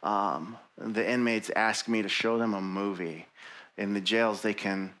 the inmates ask me to show them a movie. In the jails, they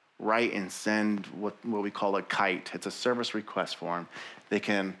can write and send what we call a kite. It's a service request form. They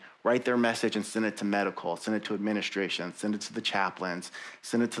can write their message and send it to medical, send it to administration, send it to the chaplains,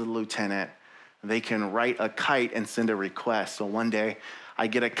 send it to the lieutenant. They can write a kite and send a request. So one day, I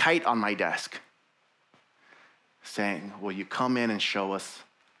get a kite on my desk saying, will you come in and show us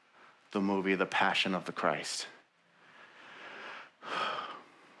the movie, The Passion of the Christ?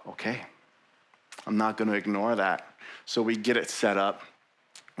 Okay, I'm not going to ignore that. So we get it set up.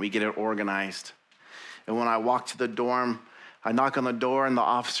 We get it organized. And when I walk to the dorm, I knock on the door and the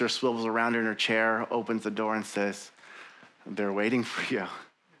officer swivels around in her chair, opens the door and says, they're waiting for you.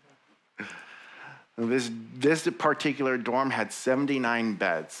 This particular dorm had 79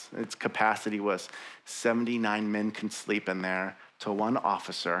 beds. Its capacity was 79 men can sleep in there to one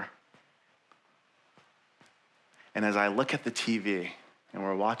officer. And as I look at the TV and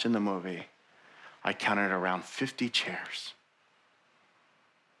we're watching the movie, I counted around 50 chairs.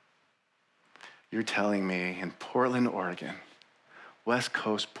 You're telling me in Portland, Oregon, West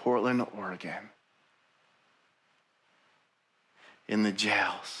Coast, Portland, Oregon, in the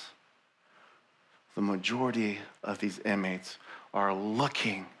jails, the majority of these inmates are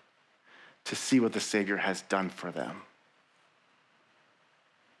looking to see what the Savior has done for them.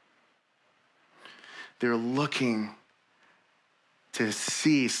 They're looking to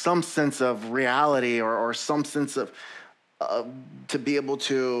see some sense of reality or some sense of, to be able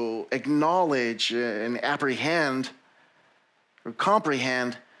to acknowledge and apprehend or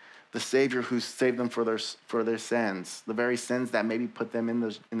comprehend The Savior who saved them for their sins, the very sins that maybe put them in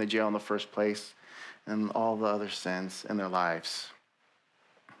the jail in the first place, and all the other sins in their lives.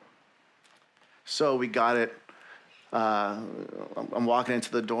 So we got it. I'm walking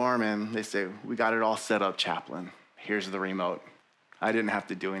into the dorm, and they say, we got it all set up, chaplain. Here's the remote. I didn't have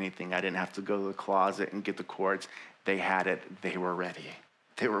to do anything. I didn't have to go to the closet and get the cords. They had it. They were ready.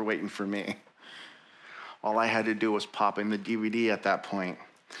 They were waiting for me. All I had to do was pop in the DVD at that point.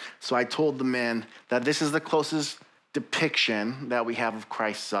 So I told the men that this is the closest depiction that we have of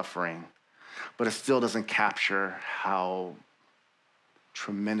Christ's suffering, but it still doesn't capture how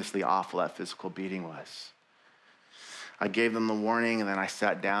tremendously awful that physical beating was. I gave them the warning, and then I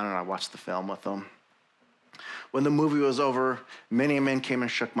sat down and I watched the film with them. When the movie was over, many men came and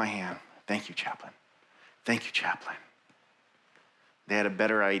shook my hand. Thank you, chaplain. Thank you, chaplain. They had a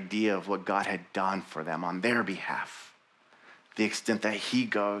better idea of what God had done for them on their behalf, the extent that he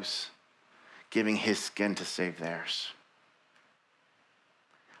goes, giving his skin to save theirs.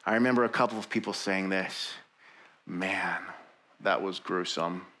 I remember a couple of people saying this, man, that was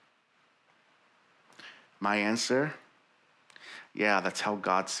gruesome. My answer, yeah, that's how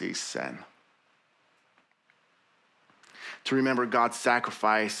God sees sin. To remember God's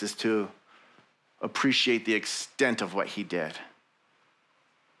sacrifice is to appreciate the extent of what he did,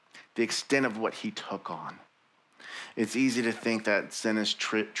 the extent of what he took on. It's easy to think that sin is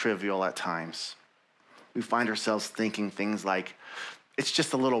trivial at times. We find ourselves thinking things like, it's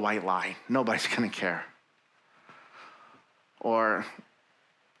just a little white lie. Nobody's going to care. Or,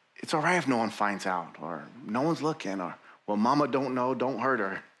 it's all right if no one finds out. Or, no one's looking. Or, well, mama don't know, don't hurt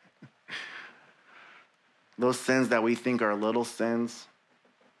her. Those sins that we think are little sins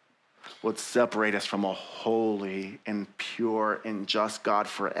would separate us from a holy and pure and just God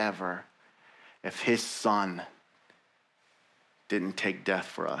forever if his son didn't take death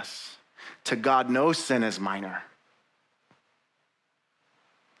for us. To God, no sin is minor.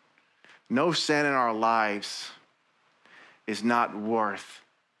 No sin in our lives is not worth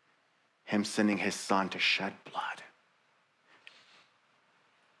him sending his son to shed blood.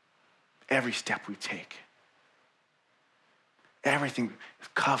 Every step we take, everything is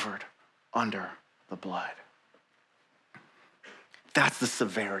covered under the blood. That's the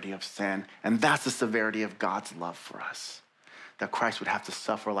severity of sin, and that's the severity of God's love for us, that Christ would have to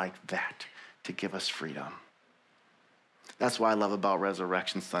suffer like that to give us freedom. That's why I love about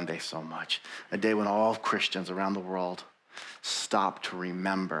Resurrection Sunday so much, a day when all Christians around the world stop to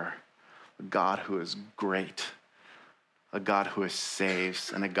remember a God who is great, a God who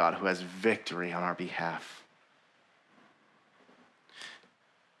saves, and a God who has victory on our behalf.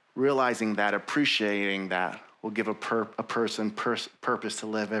 Realizing that, appreciating that, will give a person purpose to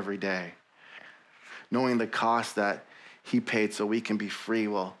live every day. Knowing the cost that he paid so we can be free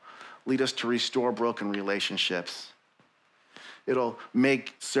will lead us to restore broken relationships. It'll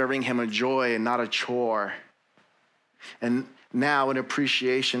make serving him a joy and not a chore. And now an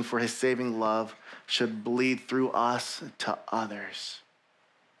appreciation for his saving love should bleed through us to others.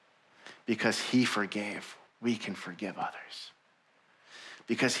 Because he forgave, we can forgive others.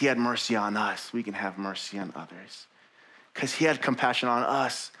 Because he had mercy on us, we can have mercy on others. Because he had compassion on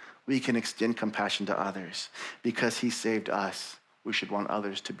us, we can extend compassion to others. Because he saved us, we should want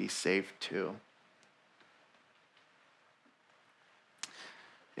others to be saved too.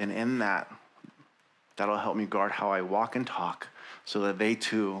 And in that, that'll help me guard how I walk and talk so that they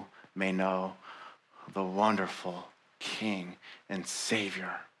too may know the wonderful King and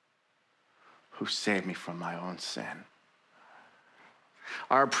Savior who saved me from my own sin.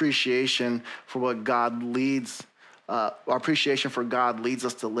 Our appreciation for God leads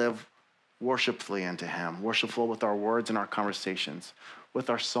us to live worshipfully unto him, worshipful with our words and our conversations, with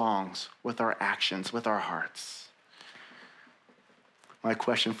our songs, with our actions, with our hearts. My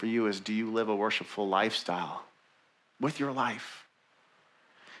question for you is, do you live a worshipful lifestyle with your life?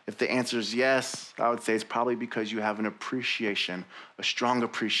 If the answer is yes, I would say it's probably because you have an appreciation, a strong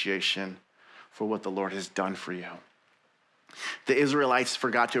appreciation for what the Lord has done for you. The Israelites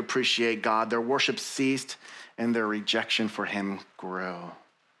forgot to appreciate God. Their worship ceased and their rejection for him grew.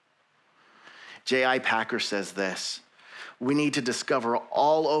 J.I. Packer says this: we need to discover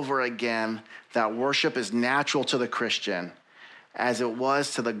all over again that worship is natural to the Christian, as it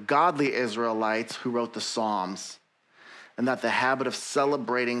was to the godly Israelites who wrote the Psalms, and that the habit of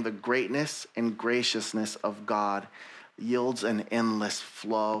celebrating the greatness and graciousness of God yields an endless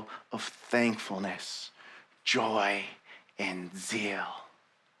flow of thankfulness, joy, and zeal.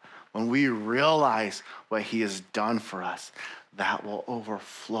 When we realize what he has done for us, that will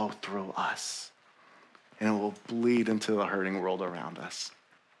overflow through us, and it will bleed into the hurting world around us.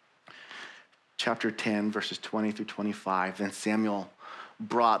 chapter 10, verses 20 through 25. Then Samuel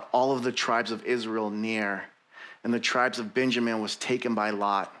brought all of the tribes of Israel near, and the tribes of Benjamin was taken by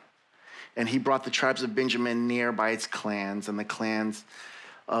lot. And he brought the tribes of Benjamin near by its clans, and the clans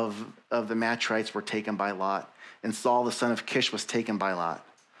of the Matrites were taken by lot. And Saul, the son of Kish, was taken by lot.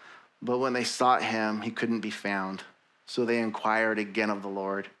 But when they sought him, he couldn't be found. So they inquired again of the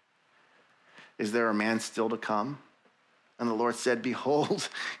Lord, "Is there a man still to come?" And the Lord said, "Behold,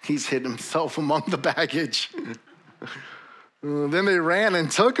 he's hid himself among the baggage." Then they ran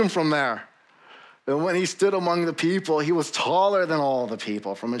and took him from there. And when he stood among the people, he was taller than all the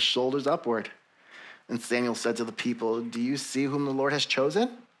people, from his shoulders upward. And Samuel said to the people, "Do you see whom the Lord has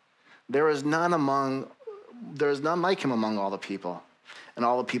chosen? There is none like him among all the people." And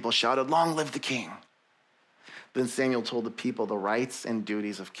all the people shouted, "Long live the king." Then Samuel told the people the rights and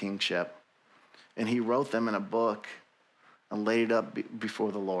duties of kingship. And he wrote them in a book and laid it up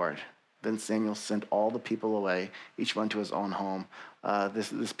before the Lord. Then Samuel sent all the people away, each one to his own home.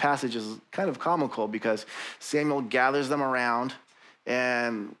 This passage is kind of comical because Samuel gathers them around,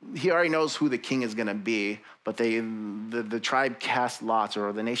 and he already knows who the king is going to be, but the tribe cast lots,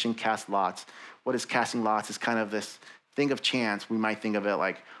 or the nation cast lots. What is casting lots is kind of this thing of chance. We might think of it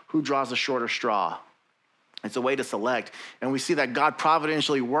like, who draws the shorter straw? It's a way to select. And we see that God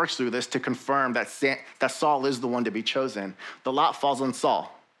providentially works through this to confirm that Saul is the one to be chosen. The lot falls on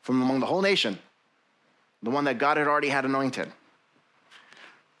Saul from among the whole nation, the one that God had already had anointed.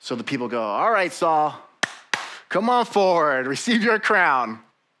 So the people go, "All right, Saul, come on forward, receive your crown."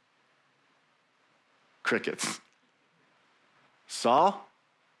 Crickets. Saul?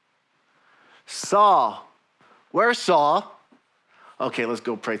 Saul. Where's Saul? Okay, let's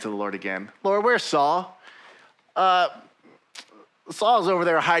go pray to the Lord again. Lord, where's Saul? Saul's over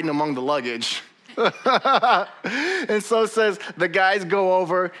there hiding among the luggage. And so it says the guys go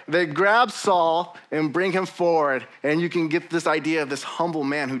over, they grab Saul and bring him forward. And you can get this idea of this humble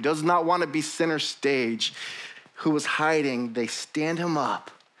man who does not want to be center stage, who was hiding. They stand him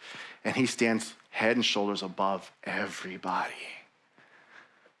up, and he stands head and shoulders above everybody.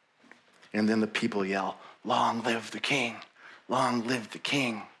 And then the people yell, "Long live the king, long live the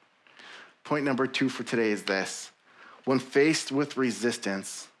king." Point number 2 for today is this: when faced with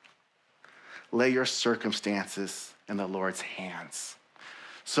resistance, lay your circumstances in the Lord's hands.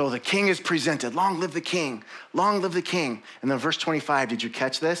 So the king is presented. Long live the king. Long live the king. And then verse 25, did you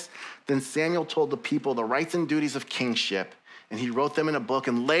catch this? Then Samuel told the people the rights and duties of kingship, and he wrote them in a book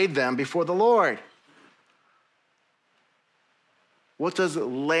and laid them before the Lord. What does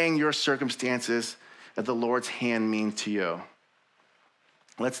laying your circumstances at the Lord's hand mean to you?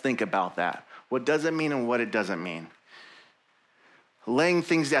 Let's think about that. What does it mean and what it doesn't mean? Laying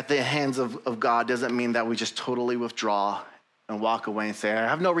things at the hands of God doesn't mean that we just totally withdraw and walk away and say, "I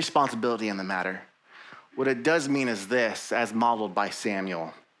have no responsibility in the matter." What it does mean is this, as modeled by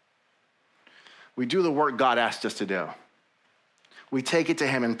Samuel. We do the work God asked us to do. We take it to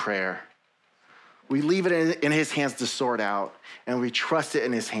him in prayer. We leave it in his hands to sort out, and we trust it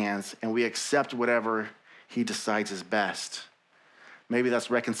in his hands, and we accept whatever he decides is best. Maybe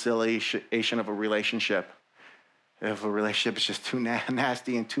that's reconciliation of a relationship. If a relationship is just too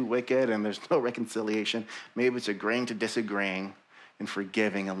nasty and too wicked and there's no reconciliation, maybe it's agreeing to disagreeing and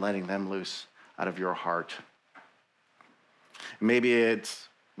forgiving and letting them loose out of your heart. Maybe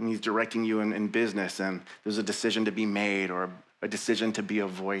he's directing you in business and there's a decision to be made or a decision to be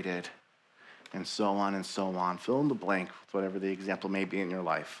avoided, and so on and so on. Fill in the blank with whatever the example may be in your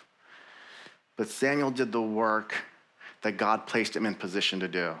life. But Samuel did the work that God placed him in position to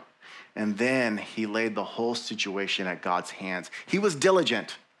do. And then he laid the whole situation at God's hands. He was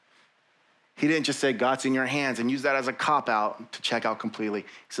diligent. He didn't just say, "God's in your hands," and use that as a cop-out to check out completely. He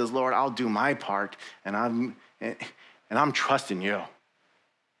says, "Lord, I'll do my part, and I'm trusting you.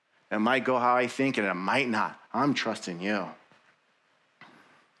 It might go how I think, and it might not. I'm trusting you."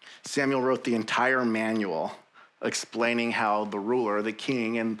 Samuel wrote the entire manual explaining how the ruler, the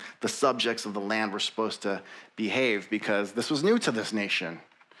king, and the subjects of the land were supposed to behave because this was new to this nation.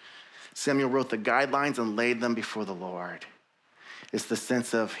 Samuel wrote the guidelines and laid them before the Lord. It's the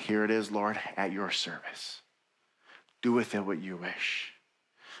sense of, here it is, Lord, at your service. Do with it what you wish.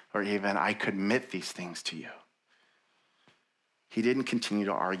 Or even, I commit these things to you. He didn't continue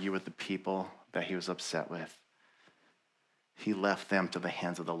to argue with the people that he was upset with. He left them to the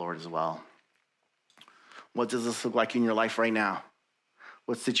hands of the Lord as well. What does this look like in your life right now?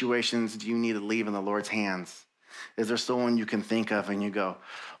 What situations do you need to leave in the Lord's hands? Is there someone you can think of and you go,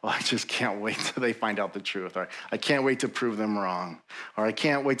 "Oh, I just can't wait till they find out the truth," or "I can't wait to prove them wrong," or "I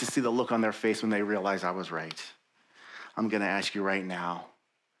can't wait to see the look on their face when they realize I was right"? I'm going to ask you right now,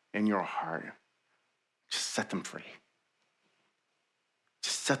 in your heart, just set them free.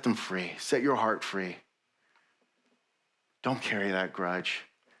 Just set them free. Set your heart free. Don't carry that grudge.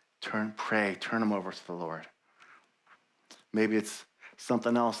 Pray, turn them over to the Lord. Maybe it's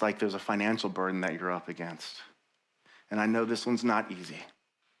something else, like there's a financial burden that you're up against. And I know this one's not easy.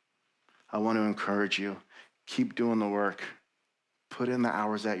 I want to encourage you, keep doing the work. Put in the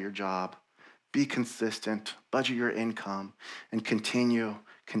hours at your job. Be consistent. Budget your income. And continue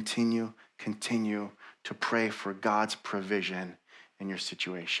to pray for God's provision in your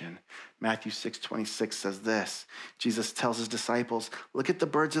situation. Matthew 6:26 says this. Jesus tells his disciples, look at the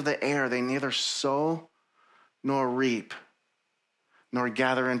birds of the air. They neither sow nor reap nor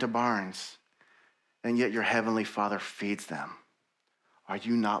gather into barns, and yet your heavenly Father feeds them. Are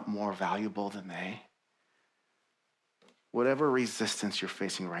you not more valuable than they? Whatever resistance you're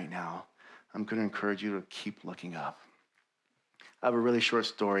facing right now, I'm going to encourage you to keep looking up. I have a really short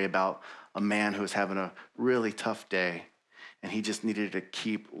story about a man who was having a really tough day, and he just needed to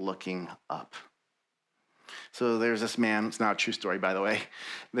keep looking up. So there's this man, it's not a true story, by the way.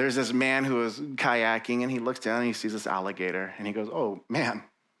 There's this man who was kayaking, and he looks down and he sees this alligator, and he goes, oh man,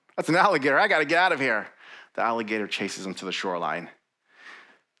 that's an alligator. I got to get out of here. The alligator chases him to the shoreline.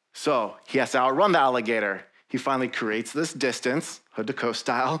 So he has to outrun the alligator. He finally creates this distance, hood to coast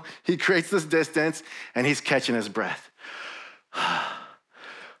style. He creates this distance, and he's catching his breath.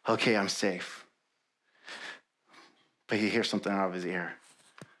 Okay, I'm safe. But he hears something out of his ear.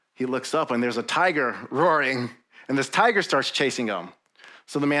 He looks up, and there's a tiger roaring, and this tiger starts chasing him.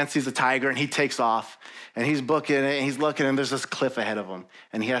 So the man sees the tiger, and he takes off, and he's booking it, and he's looking, and there's this cliff ahead of him,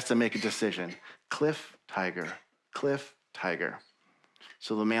 and he has to make a decision. Cliff, tiger, cliff, tiger.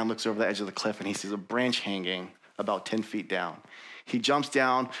 So the man looks over the edge of the cliff, and he sees a branch hanging about 10 feet down. He jumps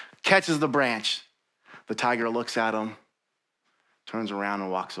down, catches the branch. The tiger looks at him, turns around, and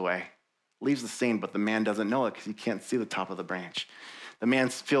walks away. Leaves the scene, but the man doesn't know it because he can't see the top of the branch. The man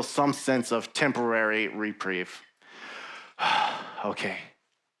feels some sense of temporary reprieve. Okay,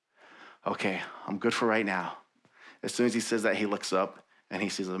 I'm good for right now. As soon as he says that, he looks up, and he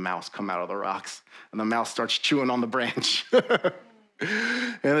sees a mouse come out of the rocks, and the mouse starts chewing on the branch.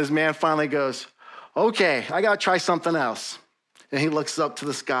 And this man finally goes, okay, I got to try something else. And he looks up to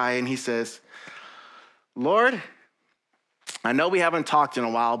the sky, and he says, Lord, I know we haven't talked in a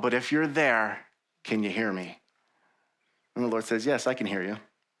while, but if you're there, can you hear me? And the Lord says, yes, I can hear you.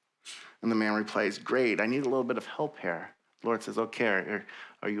 And the man replies, great, I need a little bit of help here. The Lord says, okay,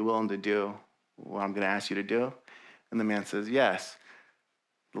 are you willing to do what I'm going to ask you to do? And the man says, yes.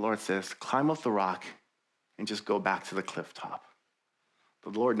 The Lord says, climb up the rock and just go back to the cliff top. The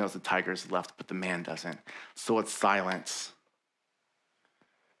Lord knows the tiger is left, but the man doesn't. So it's silence.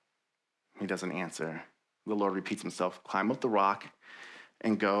 He doesn't answer. The Lord repeats himself, climb up the rock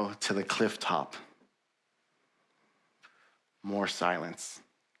and go to the cliff top. More silence.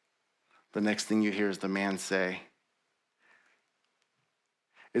 The next thing you hear is the man say,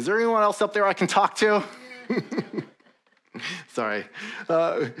 is there anyone else up there I can talk to? Sorry.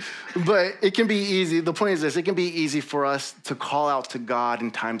 But it can be easy. The point is this, it can be easy for us to call out to God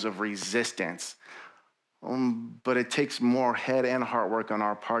in times of resistance. But it takes more head and heart work on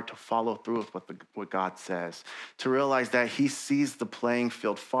our part to follow through with what God says, to realize that he sees the playing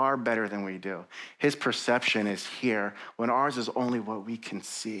field far better than we do. His perception is here when ours is only what we can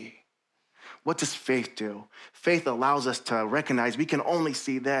see. What does faith do? Faith allows us to recognize we can only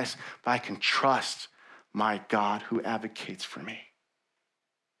see this, but I can trust my God who advocates for me.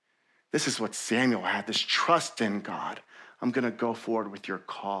 This is what Samuel had, this trust in God. I'm going to go forward with your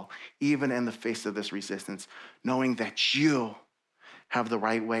call, even in the face of this resistance, knowing that you have the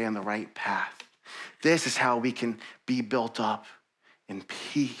right way and the right path. This is how we can be built up in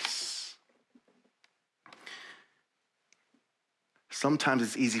peace. Sometimes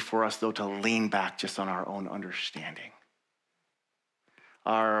it's easy for us, though, to lean back just on our own understanding.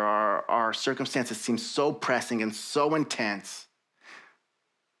 Our circumstances seem so pressing and so intense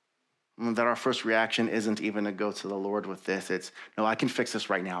that our first reaction isn't even to go to the Lord with this. It's, no, I can fix this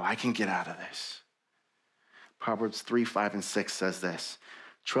right now. I can get out of this. Proverbs 3, 5, and 6 says this,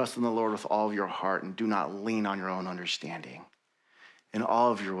 trust in the Lord with all of your heart and do not lean on your own understanding. In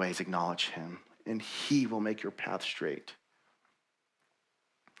all of your ways acknowledge him, and he will make your path straight.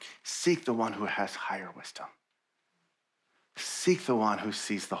 Seek the one who has higher wisdom. Seek the one who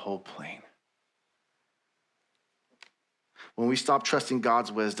sees the whole plain. When we stop trusting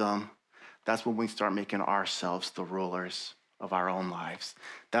God's wisdom, that's when we start making ourselves the rulers of our own lives.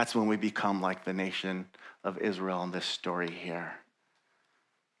 That's when we become like the nation of Israel in this story here.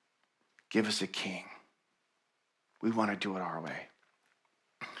 Give us a king. We want to do it our way.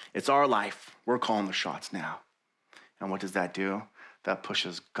 It's our life. We're calling the shots now. And what does that do? That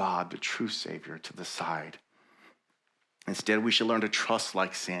pushes God, the true Savior, to the side. Instead, we should learn to trust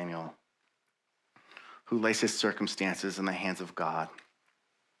like Samuel, who lays his circumstances in the hands of God,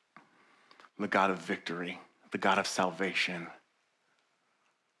 the God of victory, the God of salvation,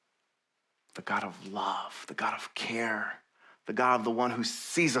 the God of love, the God of care, the God of the one who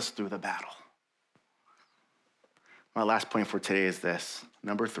sees us through the battle. My last point for today is this.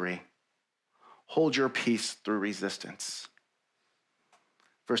 Number 3, hold your peace through resistance.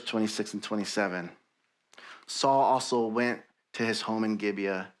 Verse 26 and 27. Saul also went to his home in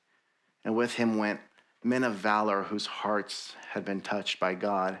Gibeah, and with him went men of valor whose hearts had been touched by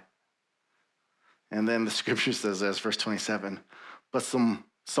God. And then the scripture says this, verse 27, but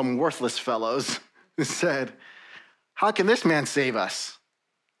some worthless fellows said, how can this man save us?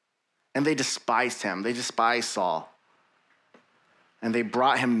 And they despised him. They despised Saul. And they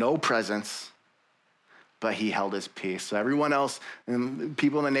brought him no presents, but he held his peace. So everyone else and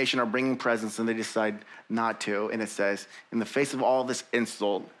people in the nation are bringing presents, and they decide not to. And it says, in the face of all this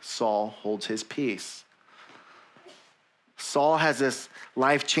insult, Saul holds his peace. Saul has this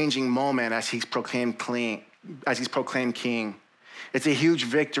life-changing moment as he's proclaimed king. It's a huge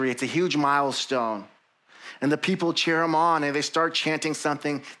victory. It's a huge milestone. And the people cheer him on, and they start chanting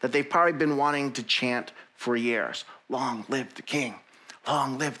something that they've probably been wanting to chant for years. Long live the king.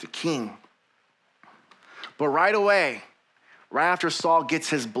 Long live the king. But right away, right after Saul gets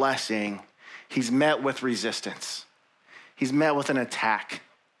his blessing, he's met with resistance. He's met with an attack.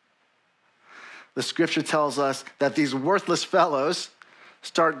 The scripture tells us that these worthless fellows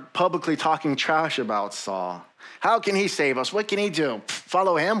start publicly talking trash about Saul. How can he save us? What can he do?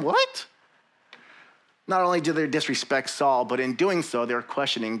 Follow him? What? Not only do they disrespect Saul, but in doing so, they're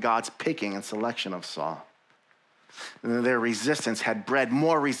questioning God's picking and selection of Saul. And their resistance had bred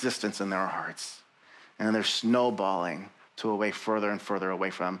more resistance in their hearts. And they're snowballing to a way further and further away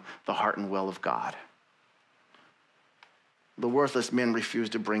from the heart and will of God. The worthless men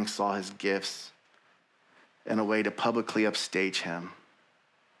refused to bring Saul his gifts in a way to publicly upstage him.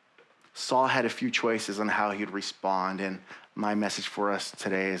 Saul had a few choices on how he'd respond, and my message for us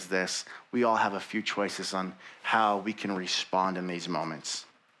today is this. We all have a few choices on how we can respond in these moments.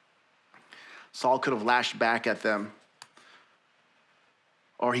 Saul could have lashed back at them,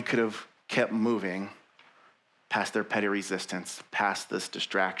 or he could have kept moving past their petty resistance, past this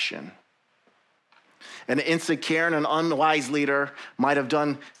distraction. An insecure and an unwise leader might have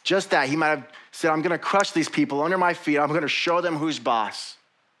done just that. He might have said, I'm going to crush these people under my feet. I'm going to show them who's boss.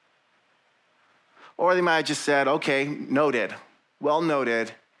 Or they might have just said, okay, noted, well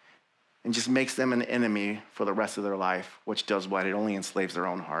noted, and just makes them an enemy for the rest of their life, which does what? It only enslaves their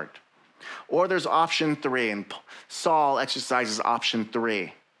own heart. Or there's option 3, and Saul exercises option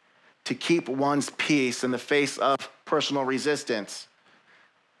 3, to keep one's peace in the face of personal resistance.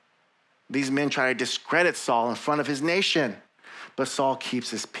 These men try to discredit Saul in front of his nation, but Saul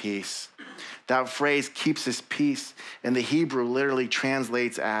keeps his peace. That phrase, keeps his peace, in the Hebrew literally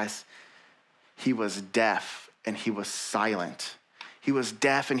translates as he was deaf and he was silent. He was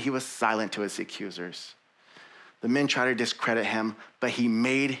deaf and he was silent to his accusers. The men tried to discredit him, but he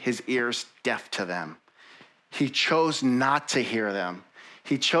made his ears deaf to them. He chose not to hear them.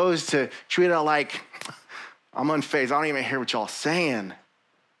 He chose to treat it like, I'm unfazed. I don't even hear what y'all saying.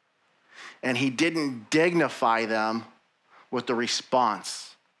 And he didn't dignify them with the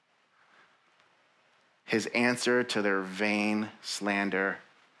response. His answer to their vain slander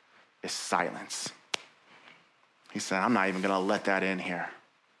is silence. He said, I'm not even going to let that in here.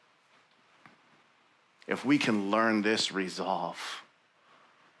 If we can learn this resolve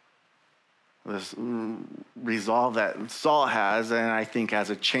that Saul has, and I think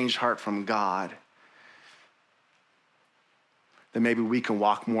has a changed heart from God, then maybe we can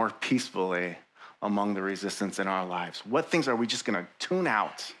walk more peacefully among the resistance in our lives. What things are we just going to tune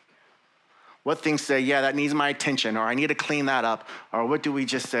out? What things say, yeah, that needs my attention, or I need to clean that up? Or what do we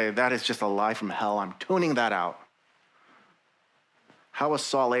just say, that is just a lie from hell, I'm tuning that out? How was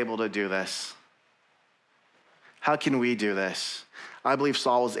Saul able to do this? How can we do this? I believe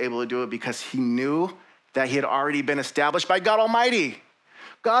Saul was able to do it because he knew that he had already been established by God Almighty.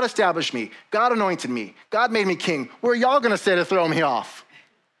 God established me. God anointed me. God made me king. Where are y'all going to say to throw me off?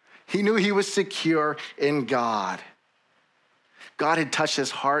 He knew he was secure in God. God had touched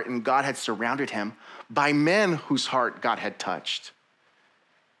his heart, and God had surrounded him by men whose heart God had touched.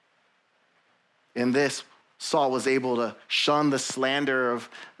 In this, Saul was able to shun the slander of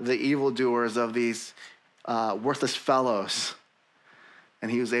the evildoers, of these worthless fellows, and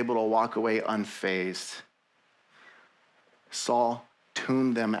he was able to walk away unfazed. Saul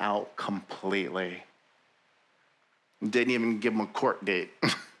tuned them out completely. Didn't even give them a court date.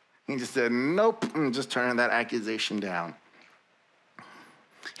 He just said, nope, and just turning that accusation down.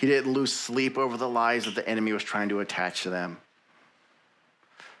 He didn't lose sleep over the lies that the enemy was trying to attach to them.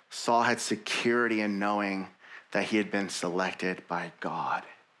 Saul had security in knowing that he had been selected by God.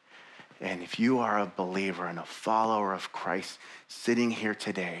 And if you are a believer and a follower of Christ sitting here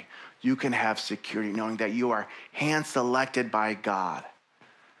today, you can have security knowing that you are hand-selected by God.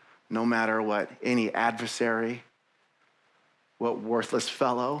 No matter what any adversary, what worthless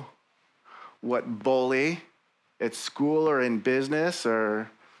fellow, what bully at school or in business or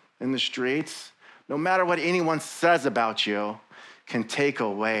in the streets, no matter what anyone says about you, can take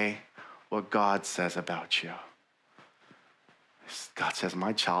away what God says about you. God says,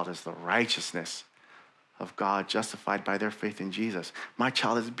 my child is the righteousness of God, justified by their faith in Jesus. My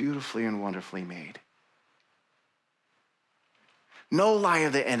child is beautifully and wonderfully made. No lie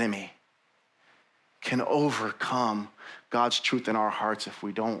of the enemy can overcome God's truth in our hearts if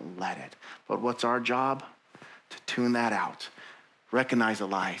we don't let it. But what's our job? To tune that out. Recognize the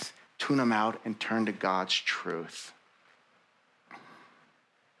lies, tune them out, and turn to God's truth.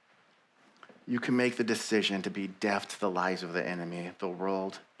 You can make the decision to be deaf to the lies of the enemy, the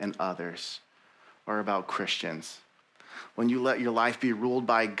world, and others, or about Christians. When you let your life be ruled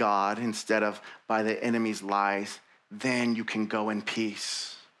by God instead of by the enemy's lies, then you can go in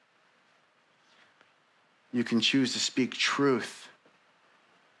peace. You can choose to speak truth.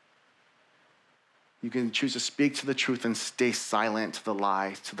 You can choose to speak to the truth and stay silent to the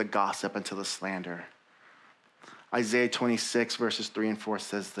lies, to the gossip, and to the slander. Isaiah 26, verses 3 and 4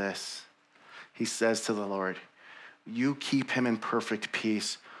 says this. He says to the Lord, you keep him in perfect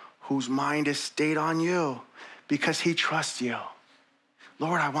peace, whose mind is stayed on you, because he trusts you.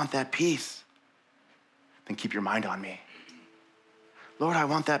 Lord, I want that peace. Then keep your mind on me. Lord, I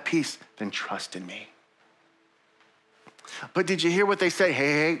want that peace. Then trust in me. But did you hear what they say?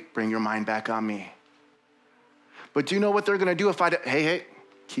 Hey, bring your mind back on me. But do you know what they're going to do if I do? Hey,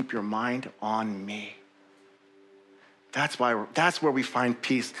 keep your mind on me. That's where we find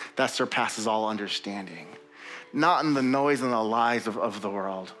peace that surpasses all understanding. Not in the noise and the lies of the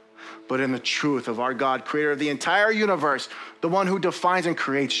world, but in the truth of our God, creator of the entire universe, the one who defines and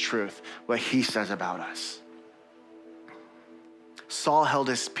creates truth, what he says about us. Saul held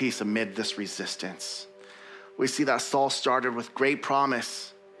his peace amid this resistance. We see that Saul started with great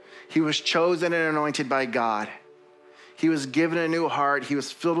promise. He was chosen and anointed by God. He was given a new heart. He was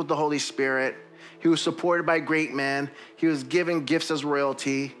filled with the Holy Spirit. He was supported by great men. He was given gifts as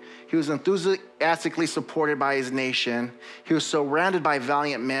royalty. He was enthusiastically supported by his nation. He was surrounded by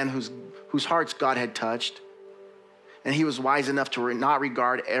valiant men whose hearts God had touched. And he was wise enough to not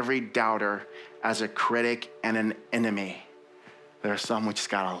regard every doubter as a critic and an enemy. There are some we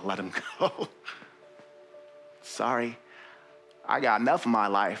just gotta let them go. Sorry, I got enough of my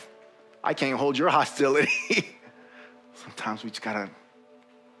life. I can't hold your hostility. Sometimes we just gotta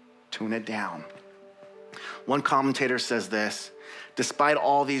tune it down. One commentator says this: despite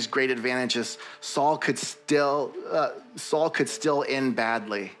all these great advantages, Saul could still end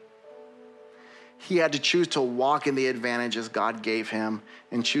badly. He had to choose to walk in the advantages God gave him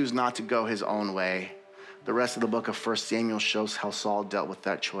and choose not to go his own way. The rest of the book of 1 Samuel shows how Saul dealt with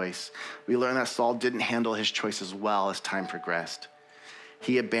that choice. We learn that Saul didn't handle his choices well as time progressed.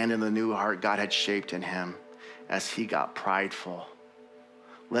 He abandoned the new heart God had shaped in him as he got prideful.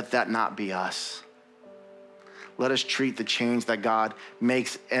 Let that not be us. Let us treat the change that God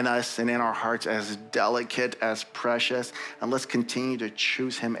makes in us and in our hearts as delicate, as precious, and let's continue to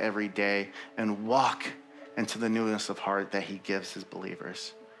choose him every day and walk into the newness of heart that he gives his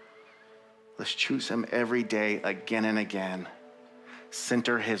believers. Let's choose him every day, again and again.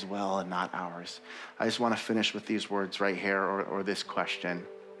 Center his will and not ours. I just want to finish with these words right here, or this question.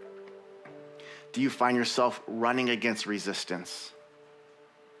 Do you find yourself running against resistance?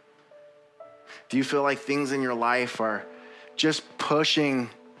 Do you feel like things in your life are just pushing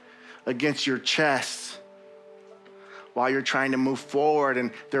against your chest while you're trying to move forward,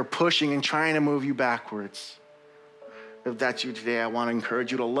 and they're pushing and trying to move you backwards? If that's you today, I want to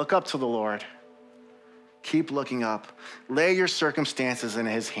encourage you to look up to the Lord. Keep looking up. Lay your circumstances in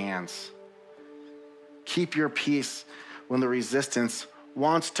his hands. Keep your peace when the resistance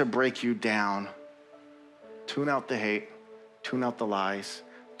wants to break you down. Tune out the hate, tune out the lies,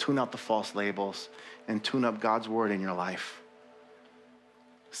 tune out the false labels, and tune up God's word in your life.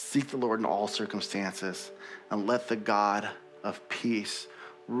 Seek the Lord in all circumstances, and let the God of peace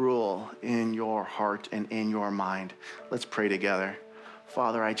rule in your heart and in your mind. Let's pray together.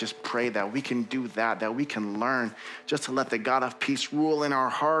 Father, I just pray that we can do that we can learn just to let the God of peace rule in our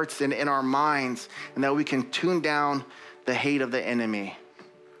hearts and in our minds, and that we can tune down the hate of the enemy.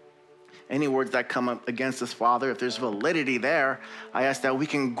 Any words that come up against us, Father, if there's validity there, I ask that we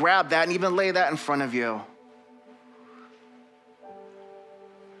can grab that and even lay that in front of you.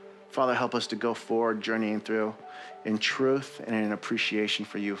 Father, help us to go forward, journeying through in truth and in appreciation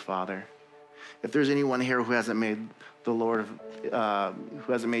for you, Father. If there's anyone here who hasn't made the Lord,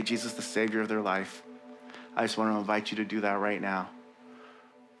 who hasn't made Jesus the Savior of their life, I just want to invite you to do that right now.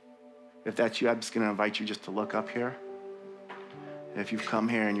 If that's you, I'm just going to invite you just to look up here. If you've come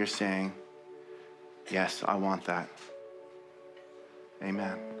here and you're saying, yes, I want that.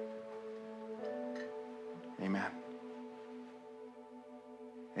 Amen. Amen.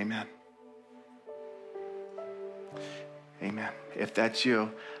 Amen. Amen. If that's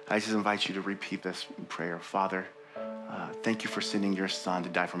you, I just invite you to repeat this prayer. Father, thank you for sending your Son to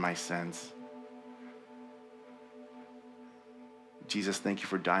die for my sins. Jesus, thank you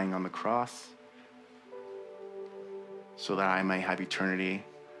for dying on the cross so that I may have eternity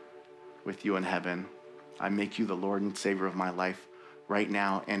with you in heaven. I make you the Lord and Savior of my life right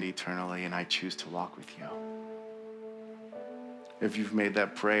now and eternally, and I choose to walk with you. If you've made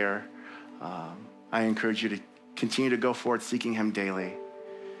that prayer, I encourage you to continue to go forward seeking him daily.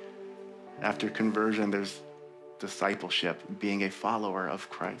 After conversion, there's discipleship, being a follower of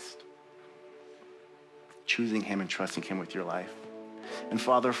Christ, choosing him and trusting him with your life. And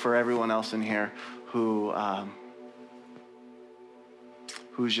Father, for everyone else in here who's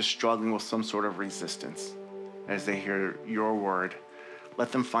just struggling with some sort of resistance as they hear your word,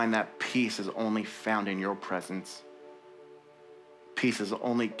 let them find that peace is only found in your presence. Peace is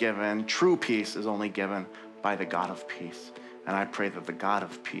only given, true peace is only given by the God of peace. And I pray that the God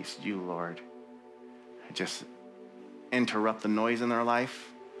of peace, you, Lord, just interrupt the noise in their life,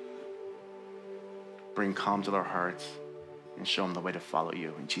 bring calm to their hearts, and show them the way to follow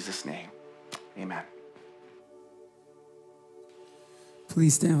you. In Jesus' name, amen.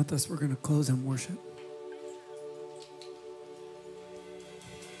 Please stand with us. We're going to close in worship.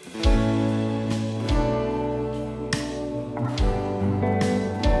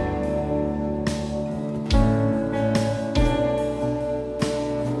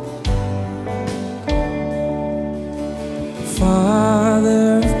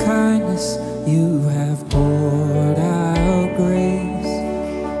 Father of kindness, you have poured out grace.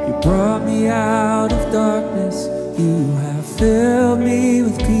 You brought me out of darkness. You have filled me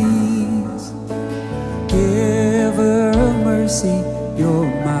with peace. Giver of mercy, you're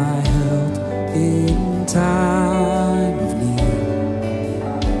my help in time of need.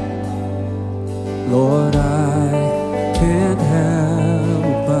 Lord, I can't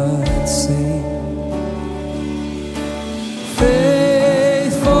help but sing.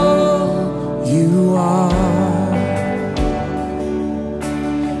 Faithful you are,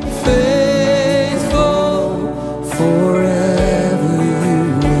 faithful forever you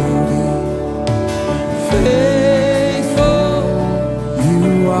will be. Faithful you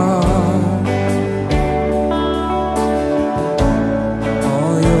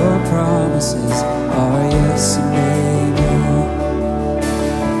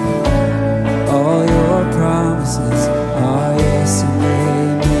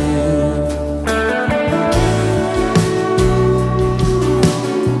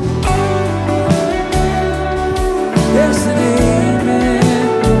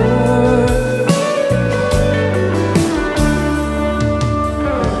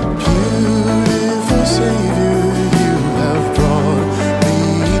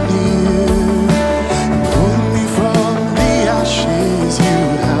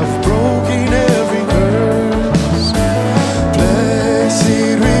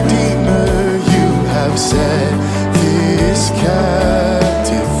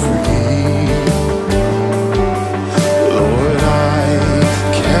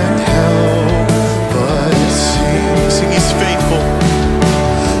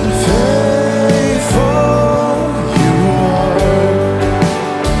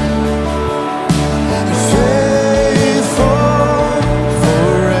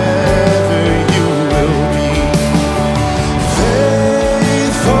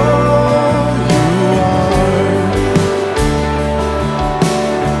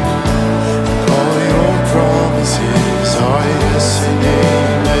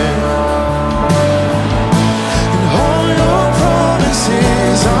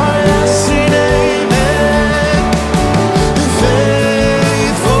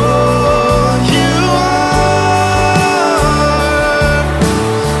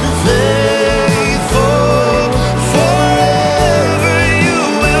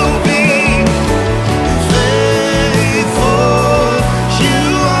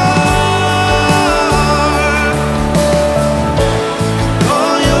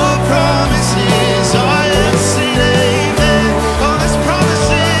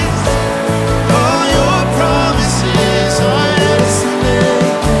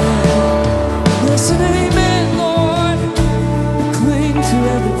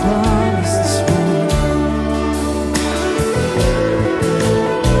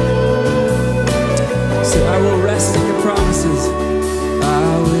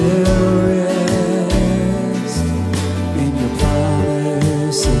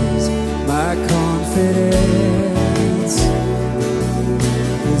promises, my confidence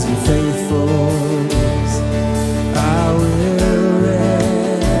is your faithfulness. I will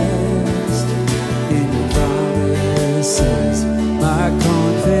rest in your promises. My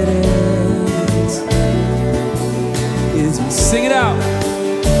confidence is you. Sing it out.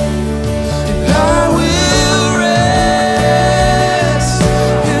 I will rest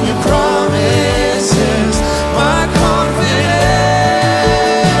in your promises. My confidence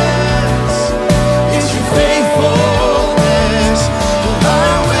is your faithfulness. I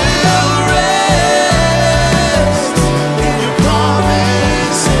will rest in your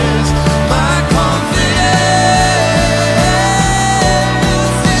promises. My confidence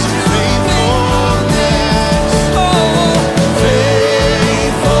is your faithfulness. Oh,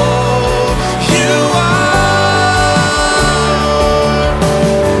 faithful you are.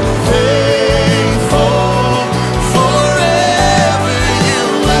 Faithful forever you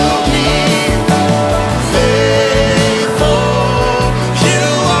will be. Faithful you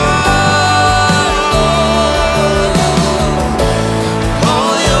are.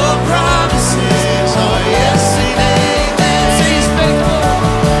 All your promises are yes and amen. He's faithful.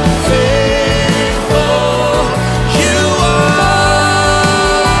 Faithful you are.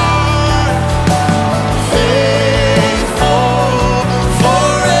 Faithful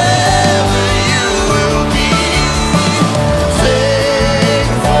forever you will be.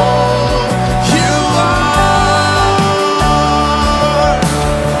 Faithful you are.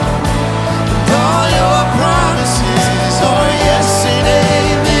 And all your promises are yes and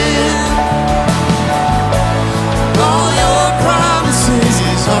amen. All your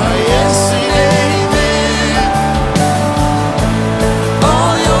promises are yes and amen.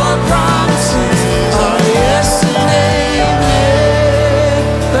 All your promises are yes and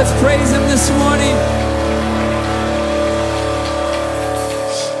amen. Let's praise him this morning.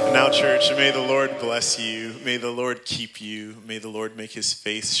 Now, church, may the Lord bless you. May the Lord keep you. May the Lord make his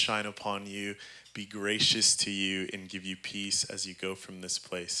face shine upon you, be gracious to you, and give you peace as you go from this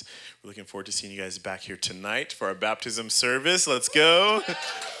place. We're looking forward to seeing you guys back here tonight for our baptism service. Let's go.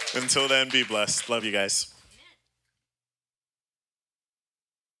 Until then, be blessed. Love you guys.